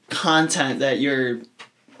content that you're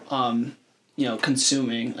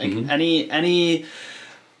consuming, like any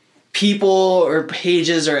people or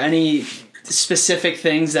pages or any specific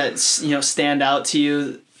things that stand out to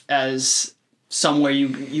you as somewhere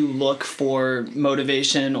you look for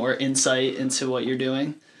motivation or insight into what you're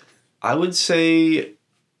doing? I would say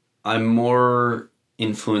I'm more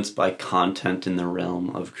influenced by content in the realm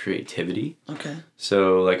of creativity. Okay.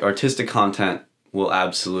 So like artistic content will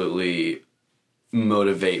absolutely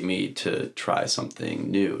motivate me to try something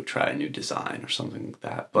new, try a new design or something like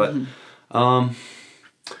that. But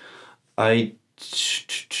I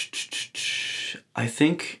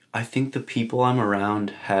think the people I'm around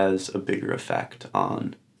has a bigger effect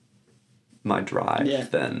on my drive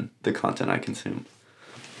than the content I consume.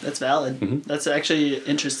 That's valid. That's actually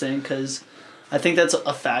interesting because I think that's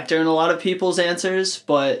a factor in a lot of people's answers,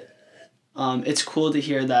 but it's cool to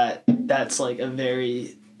hear that that's like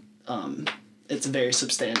it's very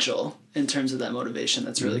substantial in terms of that motivation.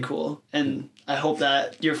 That's really cool. And I hope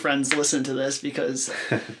that your friends listen to this because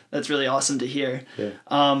that's really awesome to hear. Yeah.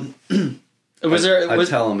 I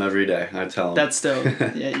tell them every day. I tell them. That's dope.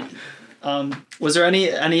 Yeah. Was there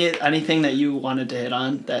anything that you wanted to hit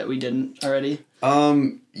on that we didn't already?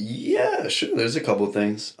 Yeah, sure. There's a couple of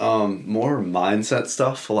things. More mindset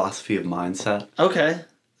stuff, philosophy of mindset. Okay.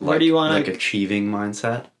 Where do you want to... Like achieving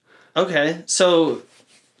mindset. Okay. So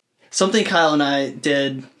something Kyle and I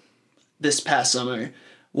did this past summer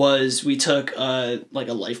was we took a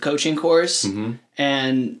life coaching course,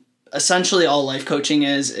 and essentially all life coaching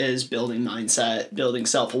is building mindset, building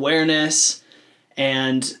self-awareness,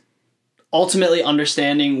 and ultimately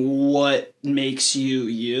understanding what makes you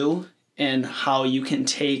you and how you can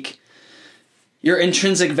take your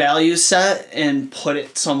intrinsic value set and put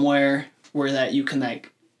it somewhere where that you can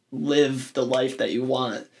like live the life that you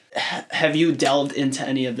want. Have you delved into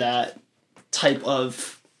any of that type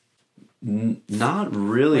of... Not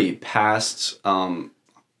really past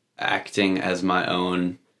acting as my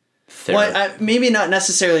own therapist. Well, maybe not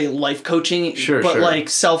necessarily life coaching, but like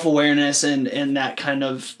self-awareness and that kind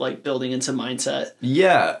of like building into mindset.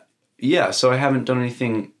 Yeah. So I haven't done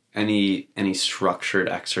any structured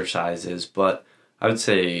exercises, but I would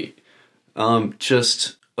say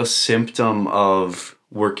just a symptom of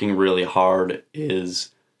working really hard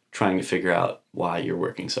is trying to figure out why you're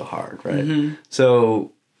working so hard, right?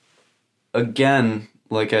 So again,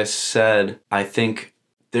 like I said, I think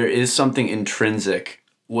there is something intrinsic,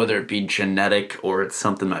 whether it be genetic or it's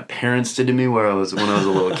something my parents did to me when I was a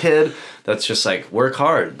little kid, that's just like, work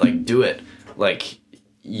hard, like do it. Like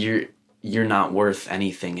you're not worth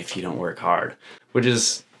anything if you don't work hard, which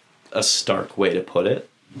is a stark way to put it,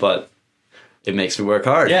 but it makes me work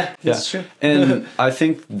hard. Yeah, that's true. And I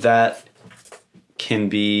think that can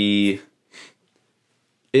be,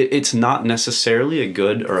 it's not necessarily a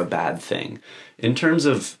good or a bad thing. In terms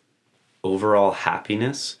of overall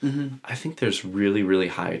happiness, I think there's really, really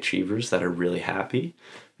high achievers that are really happy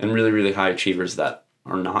and really, really high achievers that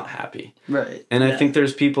are not happy. Right. And I think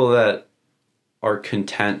there's people that are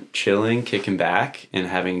content chilling, kicking back, and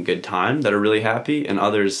having a good time that are really happy, and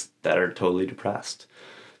others that are totally depressed.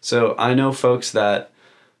 So I know folks that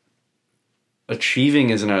achieving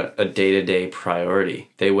isn't a day-to-day priority.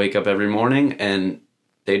 They wake up every morning and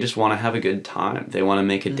they just want to have a good time. They want to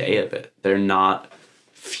make a day of it. They're not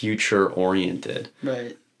future-oriented.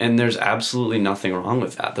 Right. And there's absolutely nothing wrong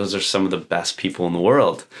with that. Those are some of the best people in the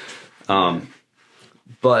world.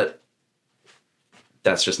 But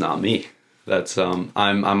that's just not me. That's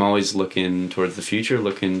I'm always looking towards the future,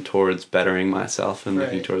 looking towards bettering myself, and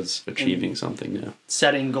looking towards achieving something new.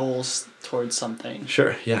 Setting goals towards something.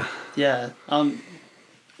 Sure, yeah. Yeah.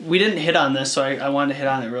 We didn't hit on this, so I wanted to hit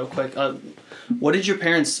on it real quick. What did your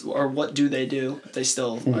parents, or what do they do if they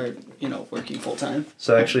still are, working full time?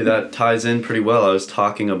 So actually that ties in pretty well. I was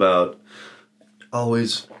talking about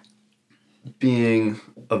always being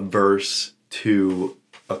averse to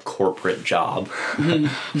a corporate job.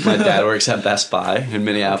 My dad works at Best Buy in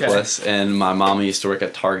Minneapolis, and my mom used to work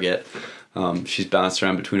at Target. She's bounced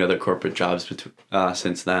around between other corporate jobs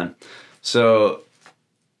since then. So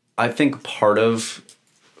I think part of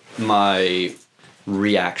my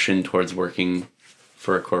reaction towards working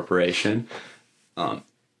for a corporation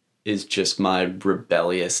is just my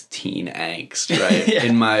rebellious teen angst, right? Yeah.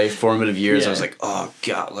 In my formative years, I was like, oh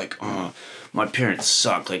God, my parents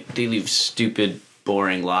suck. Like, they live stupid,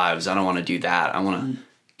 boring lives. I don't want to do that. I want to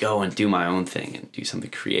go and do my own thing and do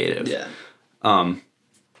something creative. Yeah.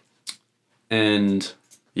 And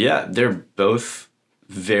yeah, they're both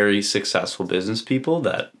very successful business people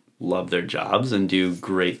that love their jobs and do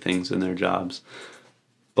great things in their jobs.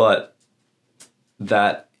 But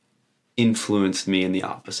that influenced me in the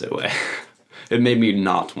opposite way. It made me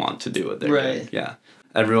not want to do what they're doing. Yeah.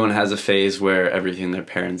 Everyone has a phase where everything their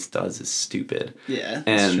parents does is stupid. Yeah,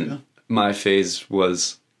 that's true. And my phase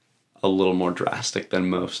was a little more drastic than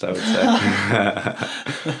most, I would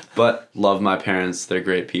say. But love my parents. They're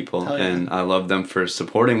great people. Yeah. And I love them for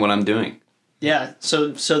supporting what I'm doing. Yeah,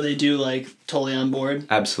 so they do, totally on board?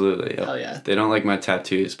 Absolutely. Yep. Hell yeah. They don't like my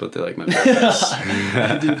tattoos, but they like my parents.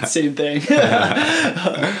 I do the same thing.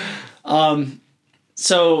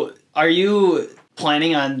 So are you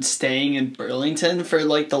planning on staying in Burlington for,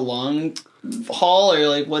 the long haul,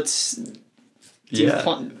 or, what's... Do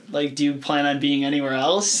you plan on being anywhere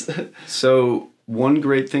else? So one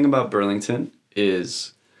great thing about Burlington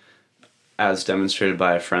is, as demonstrated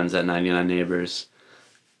by our friends at 99 Neighbors,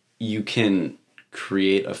 you can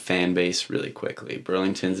create a fan base really quickly.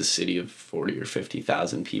 Burlington's a city of 40 or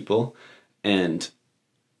 50,000 people, and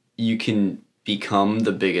you can become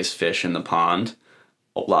the biggest fish in the pond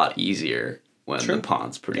a lot easier when the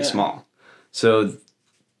pond's pretty small. So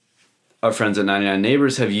our friends at 99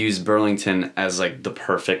 Neighbors have used Burlington as the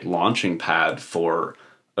perfect launching pad for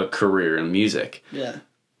a career in music. Yeah.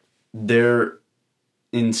 They're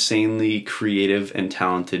insanely creative and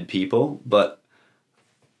talented people, but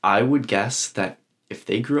I would guess that if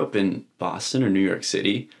they grew up in Boston or New York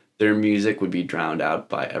City, their music would be drowned out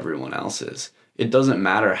by everyone else's. It doesn't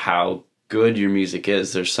matter how good your music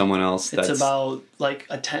is. There's someone else that's... It's about,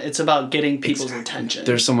 it's about getting people's attention.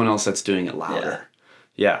 There's someone else that's doing it louder.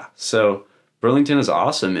 Yeah. So Burlington is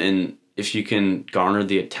awesome, and if you can garner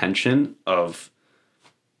the attention of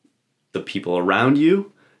the people around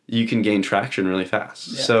you, you can gain traction really fast.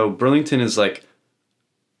 Yeah. So Burlington is a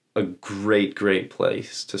great, great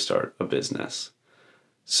place to start a business.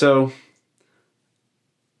 So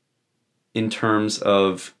in terms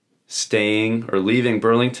of staying or leaving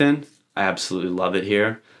Burlington, I absolutely love it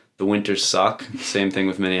here. The winters suck. Same thing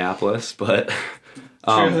with Minneapolis, but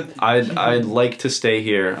I'd like to stay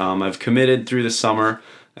here. I've committed through the summer,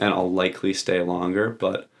 and I'll likely stay longer,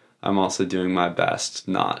 but I'm also doing my best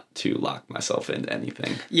not to lock myself into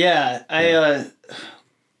anything. Yeah,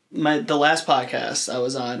 the last podcast I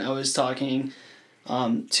was on, I was talking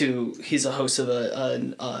he's a host of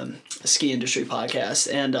a ski industry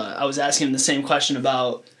podcast, and I was asking him the same question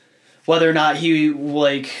about whether or not he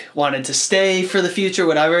like wanted to stay for the future,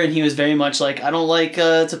 whatever. And he was very much like, I don't like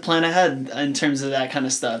to plan ahead in terms of that kind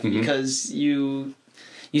of stuff, because you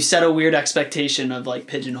set a weird expectation of like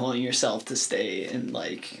pigeonholing yourself to stay and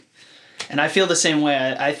like, and I feel the same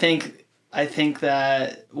way. I think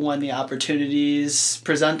that when the opportunities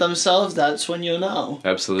present themselves, that's when you'll know.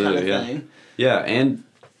 Absolutely, kind of thing. Yeah, and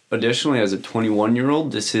additionally, as a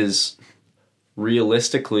 21-year-old, this is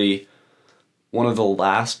realistically one of the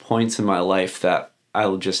last points in my life that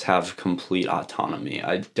I'll just have complete autonomy.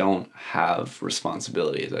 I don't have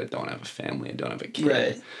responsibilities. I don't have a family. I don't have a kid.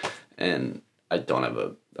 Right. And I don't have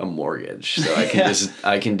a mortgage. So I can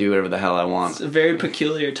I can do whatever the hell I want. It's a very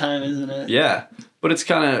peculiar time, isn't it? Yeah. But it's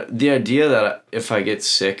kind of the idea that if I get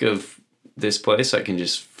sick of this place, I can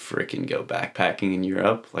just freaking go backpacking in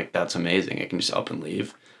Europe. Like, that's amazing. I can just up and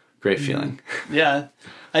leave. Great feeling. Yeah.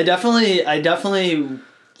 I definitely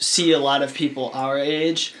see a lot of people our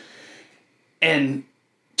age and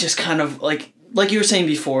just kind of like you were saying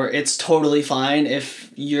before, it's totally fine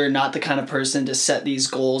if you're not the kind of person to set these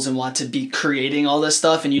goals and want to be creating all this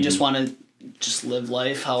stuff, and you just want to just live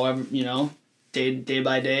life however, day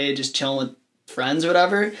by day, just chilling with friends or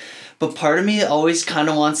whatever. But part of me always kind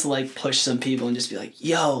of wants to like push some people and just be like,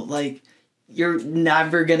 yo, like, you're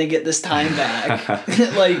never gonna get this time back.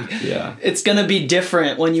 Like, yeah, it's gonna be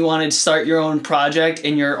different when you want to start your own project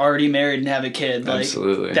and you're already married and have a kid. Like,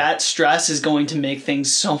 absolutely, that stress is going to make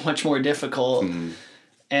things so much more difficult.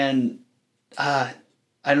 And I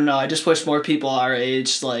don't know, I just wish more people our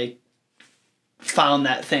age like found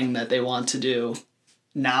that thing that they want to do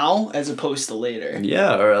now as opposed to later.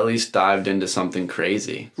 Yeah, or at least dived into something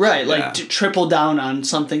crazy. Right, like to triple down on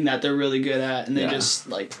something that they're really good at, and they just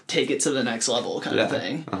like take it to the next level kind of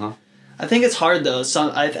thing. I think it's hard though.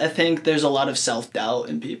 I think there's a lot of self-doubt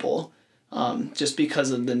in people, just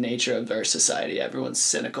because of the nature of our society. Everyone's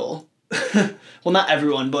cynical. Well, not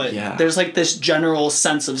everyone, but there's like this general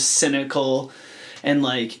sense of cynical, and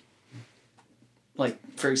like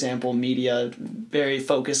for example, media very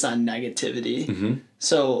focused on negativity.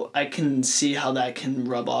 So I can see how that can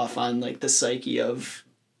rub off on like the psyche of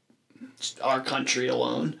our country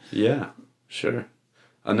alone. Yeah, sure.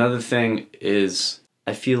 Another thing is,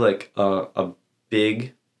 I feel like a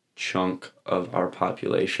big chunk of our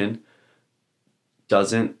population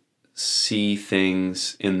doesn't see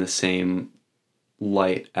things in the same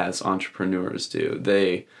light as entrepreneurs do.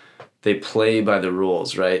 They play by the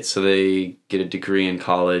rules, right? So they get a degree in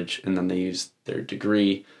college, and then they use their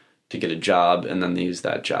degree to get a job, and then they use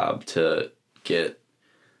that job to get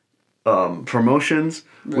promotions,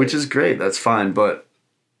 which is great. That's fine. But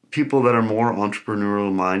people that are more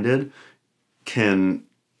entrepreneurial minded can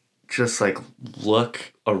just like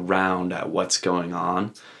look around at what's going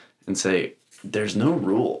on and say, there's no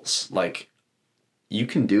rules. Like, you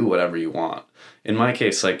can do whatever you want. In my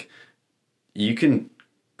case, like, you can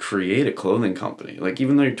create a clothing company. Like,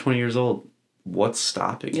 even though you're 20 years old, what's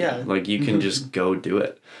stopping you? Like, you can just go do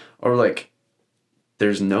it. Or like,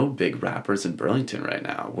 there's no big rappers in Burlington right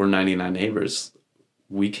now. We're 99 Neighbors.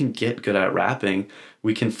 We can get good at rapping.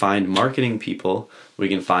 We can find marketing people. We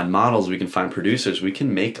can find models. We can find producers. We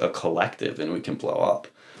can make a collective and we can blow up.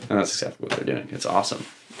 And that's exactly what they're doing. It's awesome.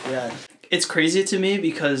 Yeah. It's crazy to me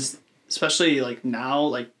because, especially like now,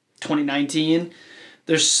 like 2019,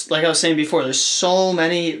 there's, like I was saying before, there's so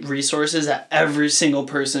many resources at every single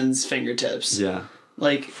person's fingertips. Yeah.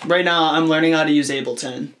 Like, right now, I'm learning how to use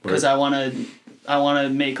Ableton because I want to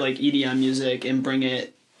make, like, EDM music and bring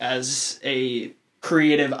it as a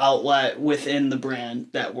creative outlet within the brand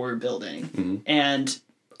that we're building. And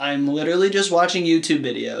I'm literally just watching YouTube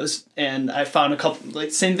videos, and I found a couple, like,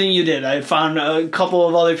 same thing you did. I found a couple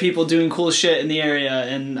of other people doing cool shit in the area,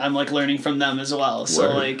 and I'm, like, learning from them as well. So,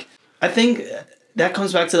 like, I think that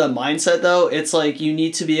comes back to the mindset, though. It's like you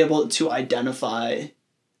need to be able to identify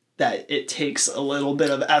that it takes a little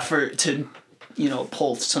bit of effort to,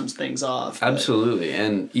 pull some things off. Absolutely.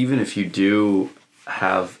 And even if you do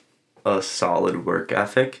have a solid work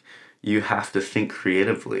ethic, you have to think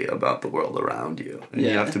creatively about the world around you. And you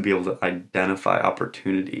have to be able to identify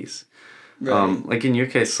opportunities. Right. Like in your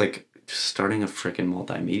case, like just starting a freaking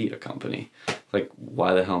multimedia company. Like,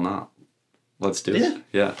 why the hell not? Let's do it.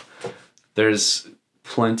 Yeah. There's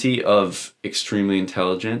plenty of extremely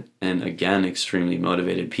intelligent and, again, extremely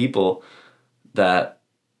motivated people that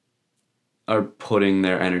are putting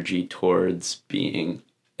their energy towards being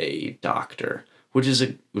a doctor, which is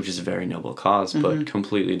a very noble cause, but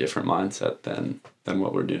completely different mindset than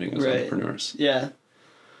what we're doing as entrepreneurs. Yeah.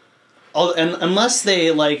 And unless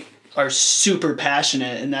they like are super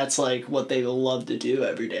passionate and that's like what they love to do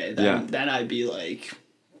every day, then I'd be like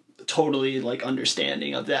totally like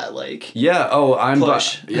understanding of that. Like yeah. Oh,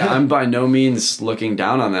 push. I'm by no means looking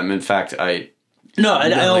down on them. In fact, I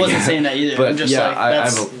wasn't saying that either. But I'm just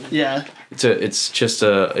yeah.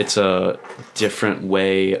 It's a different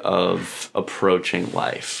way of approaching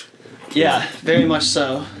life. Yeah, very much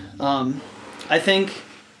so. I think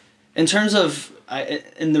in terms of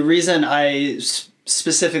and the reason I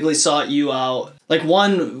specifically sought you out, like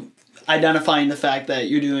one, identifying the fact that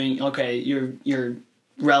you're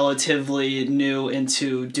relatively new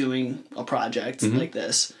into doing a project like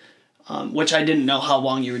this, which I didn't know how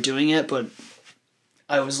long you were doing it, but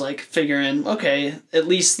I was like figuring, okay, at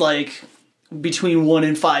least like between 1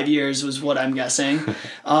 and 5 years was what I'm guessing.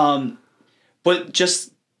 But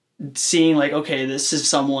just seeing like, okay, this is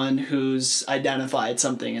someone who's identified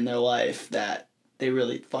something in their life that they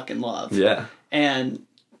really fucking love. Yeah. And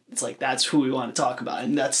it's like, that's who we want to talk about.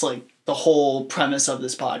 And that's like the whole premise of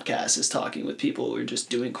this podcast, is talking with people who are just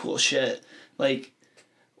doing cool shit. Like,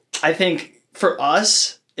 I think for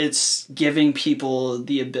us, it's giving people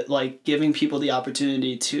the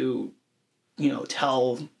opportunity to,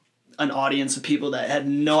 tell an audience of people that had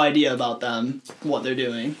no idea about them what they're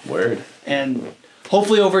doing. Word. And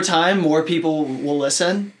hopefully over time more people will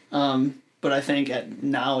listen. But I think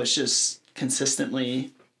now it's just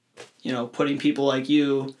consistently, putting people like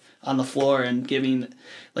you on the floor and giving,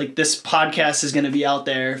 like, this podcast is going to be out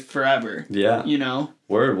there forever. Yeah.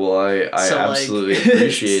 Word. Well, I absolutely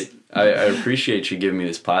appreciate. I appreciate you giving me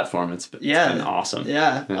this platform. It's been awesome.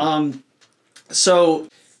 Yeah. So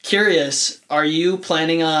curious, are you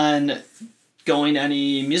planning on going to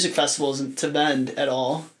any music festivals to Bend at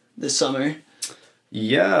all this summer?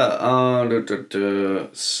 Yeah.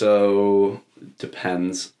 So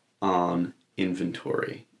depends on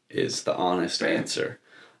inventory is the honest answer.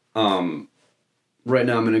 Right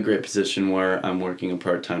now I'm in a great position where I'm working a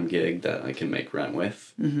part-time gig that I can make rent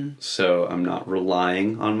with. Mm-hmm. So I'm not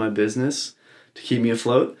relying on my business to keep me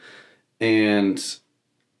afloat. And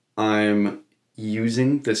I'm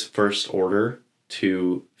using this first order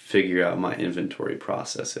to figure out my inventory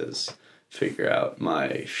processes, figure out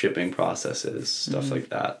my shipping processes, stuff like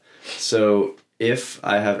that. So if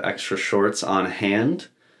I have extra shorts on hand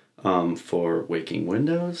for Waking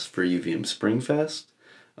Windows, for UVM Springfest,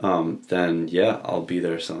 then I'll be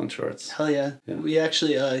there selling shorts. Hell yeah. We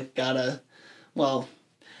actually I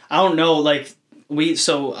don't know, like we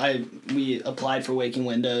applied for Waking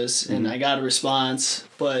Windows and I got a response,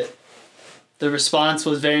 but the response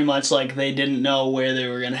was very much like they didn't know where they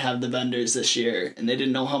were going to have the vendors this year, and they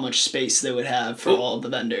didn't know how much space they would have for all of the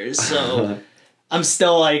vendors. So I'm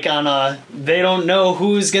still like they don't know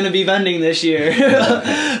who's going to be vending this year,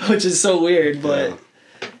 which is so weird, but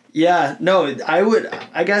yeah, no,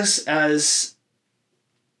 I guess as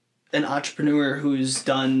an entrepreneur who's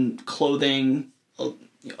done clothing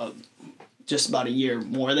just about a year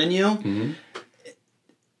more than you,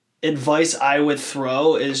 advice I would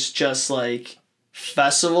throw is just like,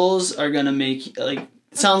 festivals are going to make, like,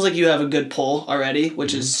 it sounds like you have a good pull already,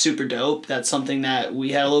 which is super dope. That's something that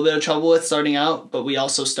we had a little bit of trouble with starting out, but we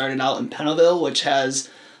also started out in Pennville, which has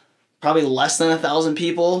probably less than 1,000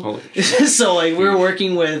 people. So like we're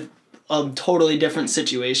working with a totally different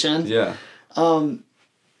situation. Yeah.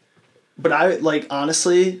 But I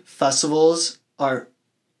honestly, festivals are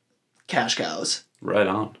cash cows. Right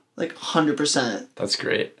on. Like 100%. That's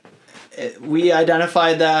great. We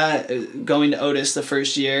identified that going to Otis the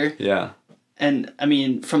first year. Yeah. And I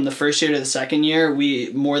mean, from the first year to the second year,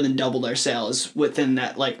 we more than doubled our sales within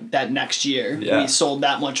that next year. Yeah. We sold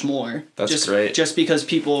that much more. That's great. Just because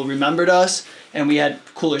people remembered us and we had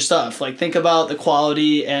cooler stuff. Like, think about the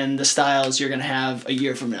quality and the styles you're going to have a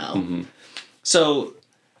year from now. Mm-hmm. So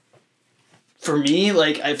for me,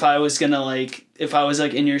 like, if I was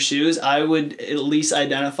in your shoes, I would at least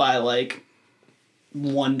identify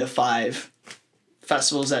 1 to 5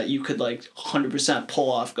 festivals that you could 100% pull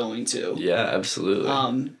off going to. Yeah,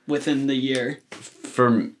 absolutely. Within the year.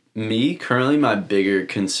 For me, currently my bigger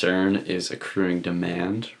concern is accruing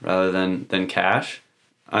demand rather than cash.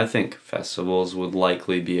 I think festivals would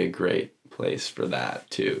likely be a great place for that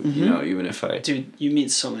too. Mm-hmm. Even if Dude, you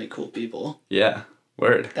meet so many cool people. Yeah.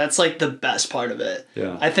 Word. That's the best part of it.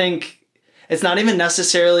 Yeah. I think it's not even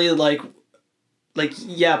necessarily part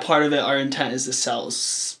of it, our intent is to sell,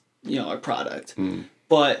 our product. Mm.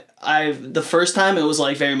 But the first time it was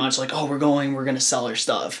very much we're going to sell our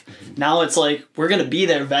stuff. Mm-hmm. Now it's we're going to be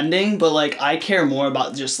there vending, but I care more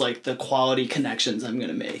about just the quality connections I'm going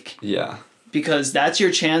to make. Yeah. Because that's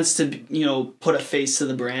your chance to, put a face to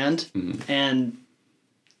the brand and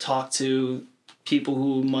talk to people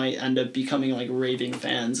who might end up becoming raving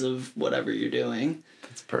fans of whatever you're doing.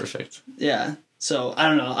 That's perfect. Yeah. So I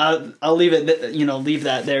don't know. I'll leave it. Leave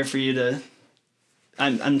that there for you to.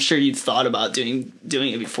 I'm sure you've thought about doing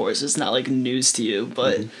it before, so it's not like news to you.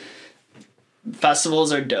 But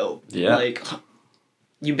festivals are dope. Yeah. Like,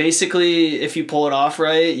 you basically, if you pull it off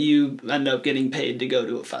right, you end up getting paid to go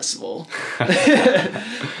to a festival.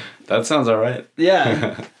 That sounds all right.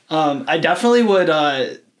 Yeah. I definitely would.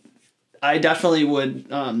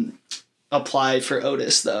 Apply for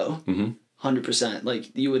Otis though. 100%.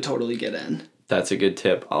 Like, you would totally get in. That's a good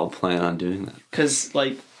tip. I'll plan on doing that. Because,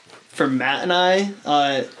 like, for Matt and I,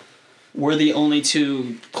 we're the only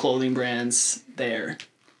 2 clothing brands there.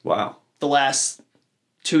 Wow. The last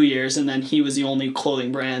 2 years, and then he was the only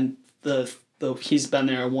clothing brand. He's been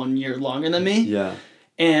there 1 year longer than me. Yeah.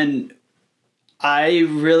 And I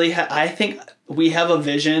really I think we have a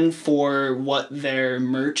vision for what their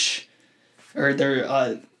merch or their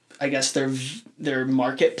I guess their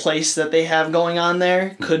marketplace that they have going on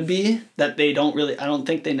there could be, that they don't really, I don't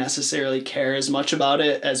think they necessarily care as much about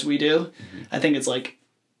it as we do. I think it's like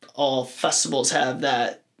all festivals have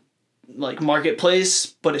that like marketplace,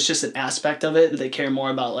 but it's just an aspect of it. They care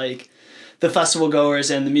more about like the festival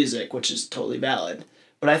goers and the music, which is totally valid.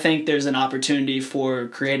 But I think there's an opportunity for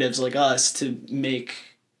creatives like us to make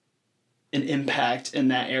an impact in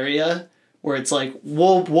that area, where it's like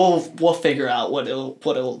we'll figure out what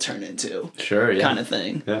it'll turn into. Sure, yeah. Kind of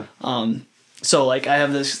thing. Yeah. So like I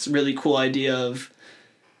have this really cool idea of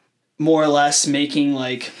more or less making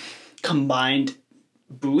like combined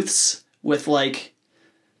booths with like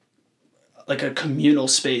a communal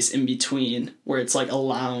space in between, where it's like a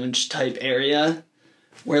lounge type area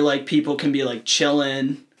where like people can be like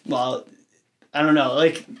chilling while, I don't know,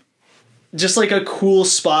 like just like a cool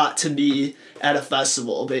spot to be at a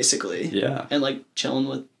festival, basically. Yeah. And like chilling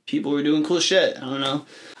with people who are doing cool shit. I don't know.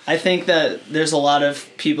 I think that there's a lot of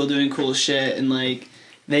people doing cool shit, and like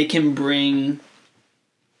they can bring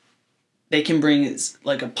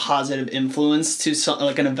like a positive influence to something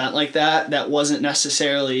like an event like that wasn't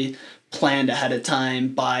necessarily planned ahead of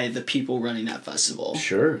time by the people running that festival.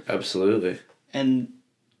 Sure, absolutely. And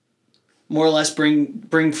more or less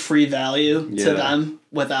bring free value to them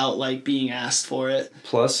without like being asked for it.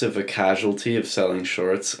 Plus, if a casualty of selling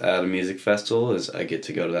shorts at a music festival is I get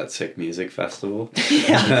to go to that sick music festival.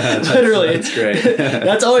 Yeah, literally. That's great.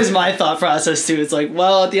 That's always my thought process too. It's like,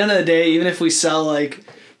 well, at the end of the day, even if we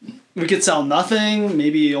could sell nothing,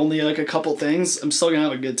 maybe only like a couple things, I'm still gonna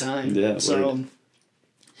have a good time. Yeah. So,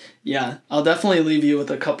 yeah, I'll definitely leave you with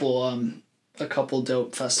a couple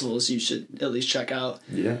dope festivals you should at least check out.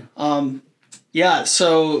 Yeah. Yeah,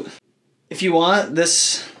 so if you want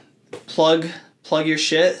this, plug your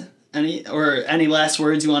shit. Any last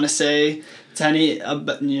words you want to say to any,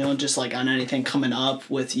 just like on anything coming up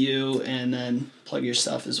with you, and then plug your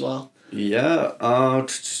stuff as well. Yeah.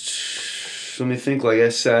 Let me think. Like I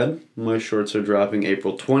said, my shorts are dropping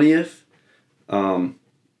April 20th.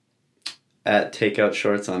 At Takeout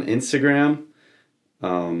Shorts on Instagram.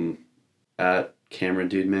 At Camera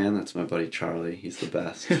Dude Man, that's my buddy Charlie. He's the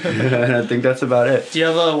best. I think that's about it. Do you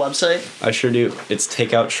have a website? I sure do. It's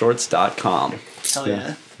takeoutshorts.com. Hell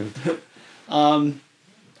yeah. All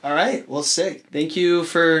right. Well, sick. Thank you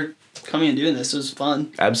for coming and doing this. It was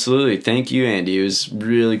fun. Absolutely. Thank you, Andy. It was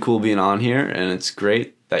really cool being on here, and it's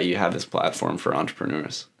great that you have this platform for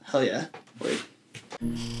entrepreneurs. Hell yeah. Wait.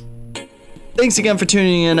 Thanks again for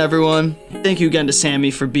tuning in, everyone. Thank you again to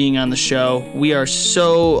Sammy for being on the show. We are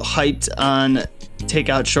so hyped on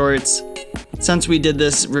Takeout Shorts. Since we did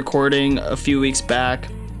this recording a few weeks back,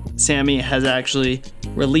 Sammy has actually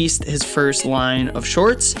released his first line of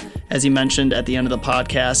shorts, as he mentioned at the end of the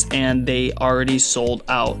podcast, and they already sold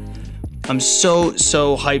out. I'm so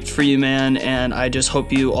hyped for you, man, and I just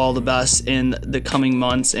hope you all the best in the coming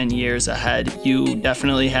months and years ahead. You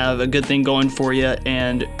definitely have a good thing going for you,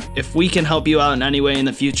 and if we can help you out in any way in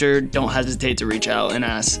the future, don't hesitate to reach out and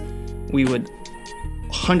ask. We would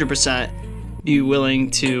 100% be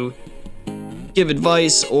willing to give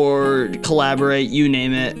advice or collaborate, you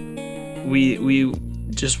name it. We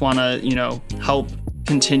just want to, help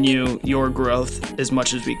continue your growth as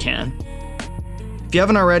much as we can. If you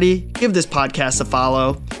haven't already, give this podcast a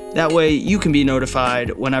follow. That way you can be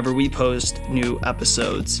notified whenever we post new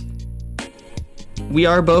episodes. We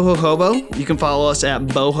are Boho Hobo. You can follow us at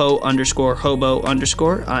boho_hobo_ on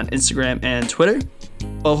Instagram and Twitter.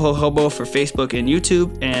 Boho Hobo for Facebook and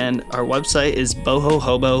YouTube. And our website is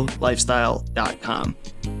bohohobolifestyle.com.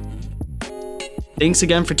 Thanks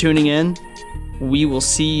again for tuning in. We will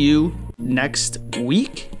see you next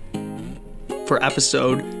week for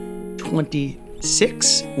episode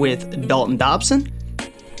 26 with Dalton Dobson,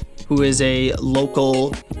 who is a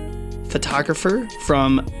local photographer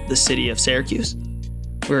from the city of Syracuse.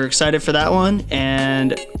 We're excited for that one,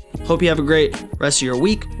 and hope you have a great rest of your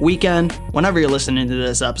week, weekend, whenever you're listening to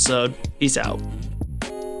this episode. Peace out.